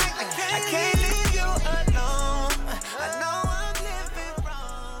up at night. I can't leave you alone. I know I'm living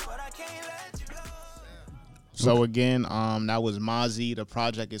wrong, but I can't let you go. So again, that was Mozzie. The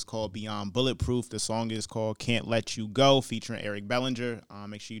project is called Beyond Bulletproof. The song is called Can't Let You Go, featuring Eric Bellinger.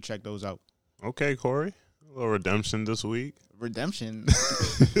 Make sure you check those out. Okay, Corey. A little redemption this week. Redemption?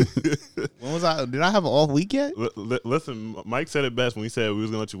 When was I? Did I have an off week yet? Listen, Mike said it best when he said we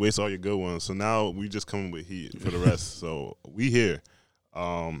was going to let you waste all your good ones. So now we just coming with heat for the rest. So we here.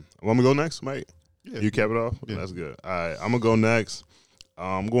 Want me to go next, Mike? Yeah. You cap it off? Yeah. That's good. All right, I'm going to go next.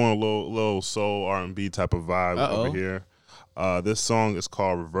 I'm going a little soul R&B type of vibe over here. This song is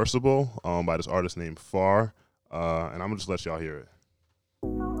called Reversible by this artist named Far. And I'm going to just let y'all hear it.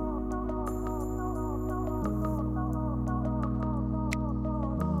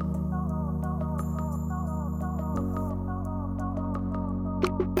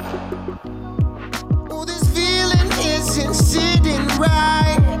 Oh, this feeling isn't sitting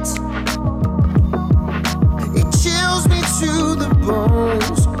right. It chills me to the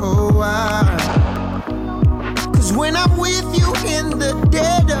bones. Oh, why? 'Cause when I'm with you in the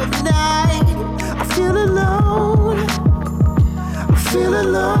dead of night, I feel alone. I feel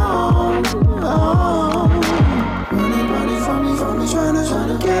alone. Oh. Running from me, trying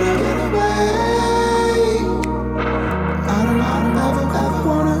to get away. I don't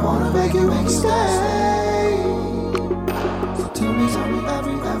ever wanna make you stay. So tell me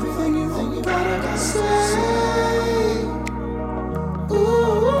everything you gotta say.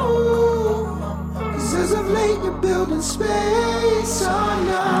 Ooh, 'cause as of late you're building space all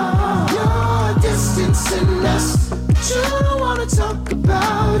night.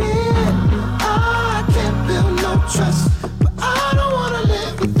 without it. I can't build no trust, but I don't wanna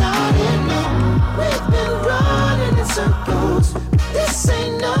live without it. No, we've been running in circles, but this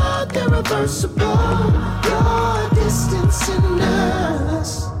ain't nothing reversible. You're distancing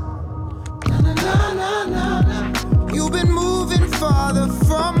us. Na na na na na na. You've been moving farther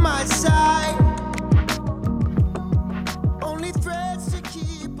from my side. Only threads to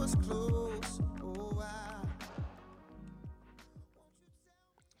keep us close. Oh,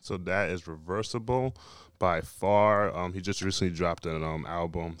 So that is Reversible by Far. He just recently dropped an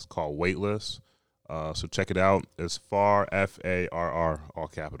album. It's called Weightless. So check it out. It's Far, F-A-R-R, all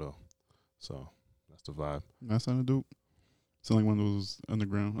capital. So that's the vibe. That sounded dope. Sound like one of those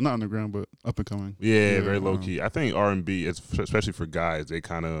underground, not underground, but up and coming. Yeah, very low key. I think R&B, especially for guys, they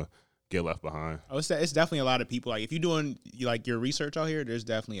kind of get left behind. Oh, it's definitely a lot of people. Like if you're doing like your research out here, there's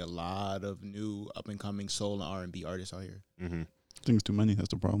definitely a lot of new up and coming soul and R&B artists out here. Mm-hmm. I think it's too many. That's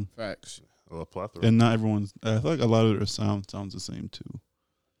the problem. Facts. A little plethora. And not everyone's. I feel like a lot of their sounds the same too.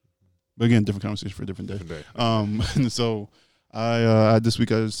 But again, different conversation for a different day. And so I this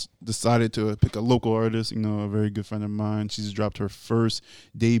week I just decided to pick a local artist. You know, a very good friend of mine. She's dropped her first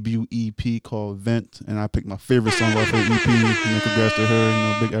debut EP called Vent, and I picked my favorite song off her EP. You know, congrats to her. You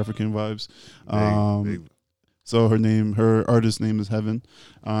know, big African vibes. Big. So her artist name is Heaven,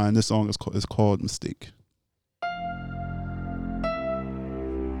 and this song is called Mistake.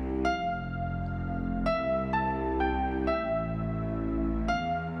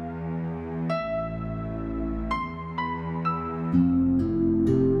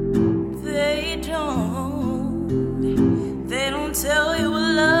 They don't tell you what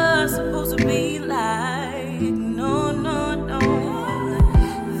love's supposed to be like. No, no, no.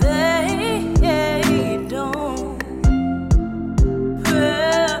 They don't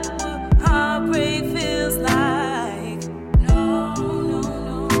prep what heartbreak feels like. No, no,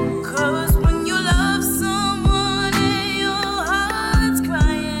 no. 'Cause when you love someone and your heart's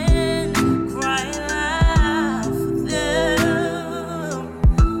crying out for them.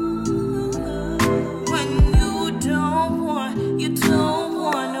 When you don't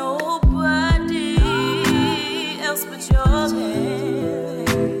want nobody else but your man.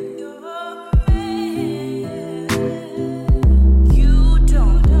 You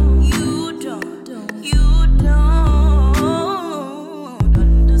don't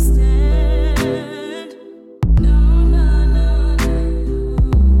understand. No, no, no, no.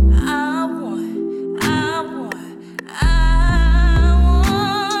 I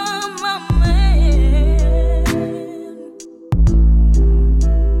want my man.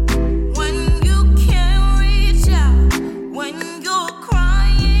 When you can't reach out, when you're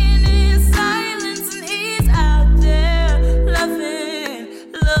crying in silence and he's out there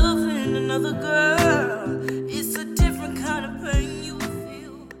loving another girl, it's a different kind of pain you will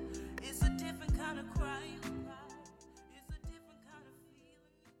feel. It's a different kind of cry you will cry. It's a different kind of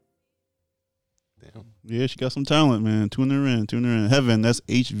feeling. Damn. Yeah, she got some talent, man. Tune her in. Heaven, that's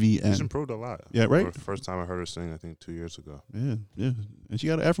HVN. She's improved a lot. Yeah, right? First time I heard her sing, I think 2 years ago. Yeah. And she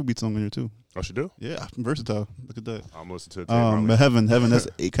got an Afrobeat song in here, too. Oh, she do? Yeah, versatile. Look at that. I'm listening to it. But Heaven, that's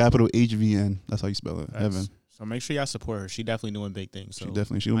a capital HVN. That's how you spell it. Heaven. So make sure y'all support her. She definitely doing big things. So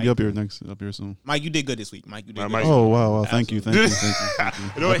She'll be up here soon. Mike, you did good this week. Mike, you did good. Oh, wow. Thank you. I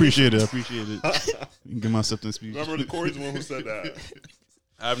appreciate it. You can get my acceptance speech. Remember, the Corey's the one who said that.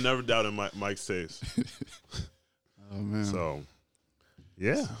 I've never doubted Mike's taste. Oh, man. So,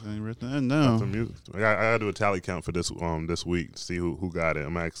 yeah. I ain't written that down. I gotta do a tally count for this week to see who got it.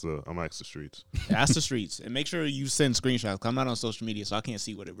 I'm ask the streets. Ask the streets, and make sure you send screenshots. 'Cause I'm not on social media, so I can't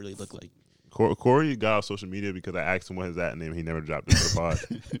see what it really looked like. Corey got off social media because I asked him what his at name. He never dropped it to the pod.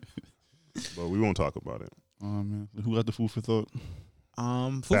 But we won't talk about it. Oh, man. Who got the food for thought?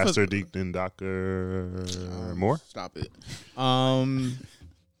 Faster than Dr. Moore? Stop it.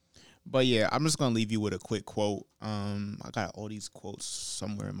 But yeah, I'm just gonna leave you with a quick quote. I got all these quotes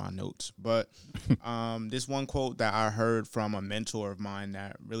somewhere in my notes, but this one quote that I heard from a mentor of mine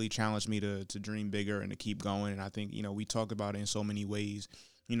that really challenged me to dream bigger and to keep going. And I think, you know, we talked about it in so many ways.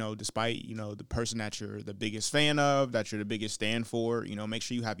 You know, despite, you know, the person that you're the biggest fan of, that you're the biggest stand for, you know, make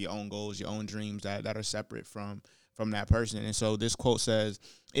sure you have your own goals, your own dreams that are separate from that person. And so this quote says,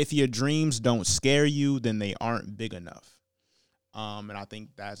 if your dreams don't scare you, then they aren't big enough. And I think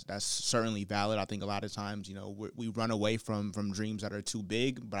that's certainly valid. I think a lot of times, you know, we run away from dreams that are too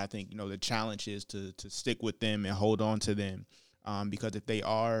big, but I think, you know, the challenge is to stick with them and hold on to them. Because if they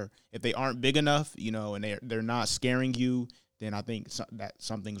aren't big enough, you know, and they're not scaring you, then I think that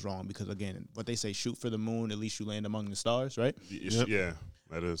something's wrong, because again, what they say, shoot for the moon, at least you land among the stars, right? Yeah,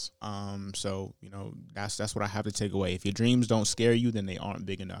 that is. So, you know, that's what I have to take away. If your dreams don't scare you, then they aren't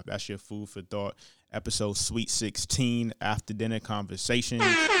big enough. That's your food for thought. Episode Sweet 16, After Dinner Conversations.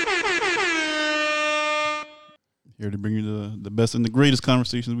 Here to bring you the best and the greatest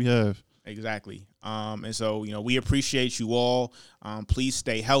conversations we have. Exactly. And so, you know, we appreciate you all. Please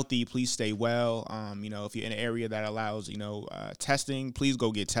stay healthy. Please stay well. You know, if you're in an area that allows, you know, testing, please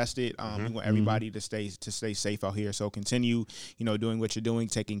go get tested. We want everybody to stay safe out here. So continue, you know, doing what you're doing,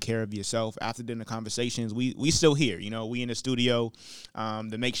 taking care of yourself. After Dinner Conversations, we still here. You know, we in the studio,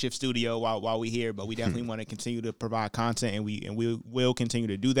 the makeshift studio while we here, but we definitely want to continue to provide content, and we will continue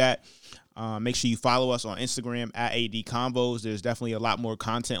to do that. Make sure you follow us on Instagram at AD Convos. There's definitely a lot more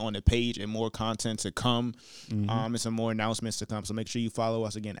content on the page and more content to come. And some more announcements to come. So make sure you follow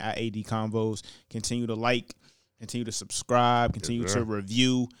us again at AD Convos. Continue to like, continue to subscribe, continue to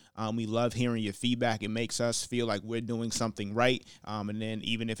review. We love hearing your feedback. It makes us feel like we're doing something right. And then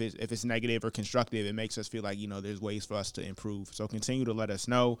even if it's negative or constructive, it makes us feel like, you know, there's ways for us to improve. So continue to let us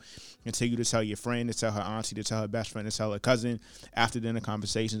know. Continue to tell your friend, to tell her auntie, to tell her best friend, to tell her cousin. After Dinner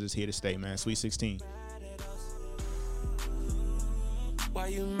Conversations is here to stay, man. Sweet 16. Why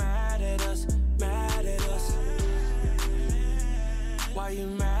you mad at us? Mad at us? Why you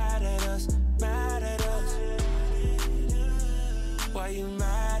mad at us? Mad at us? Why you mad?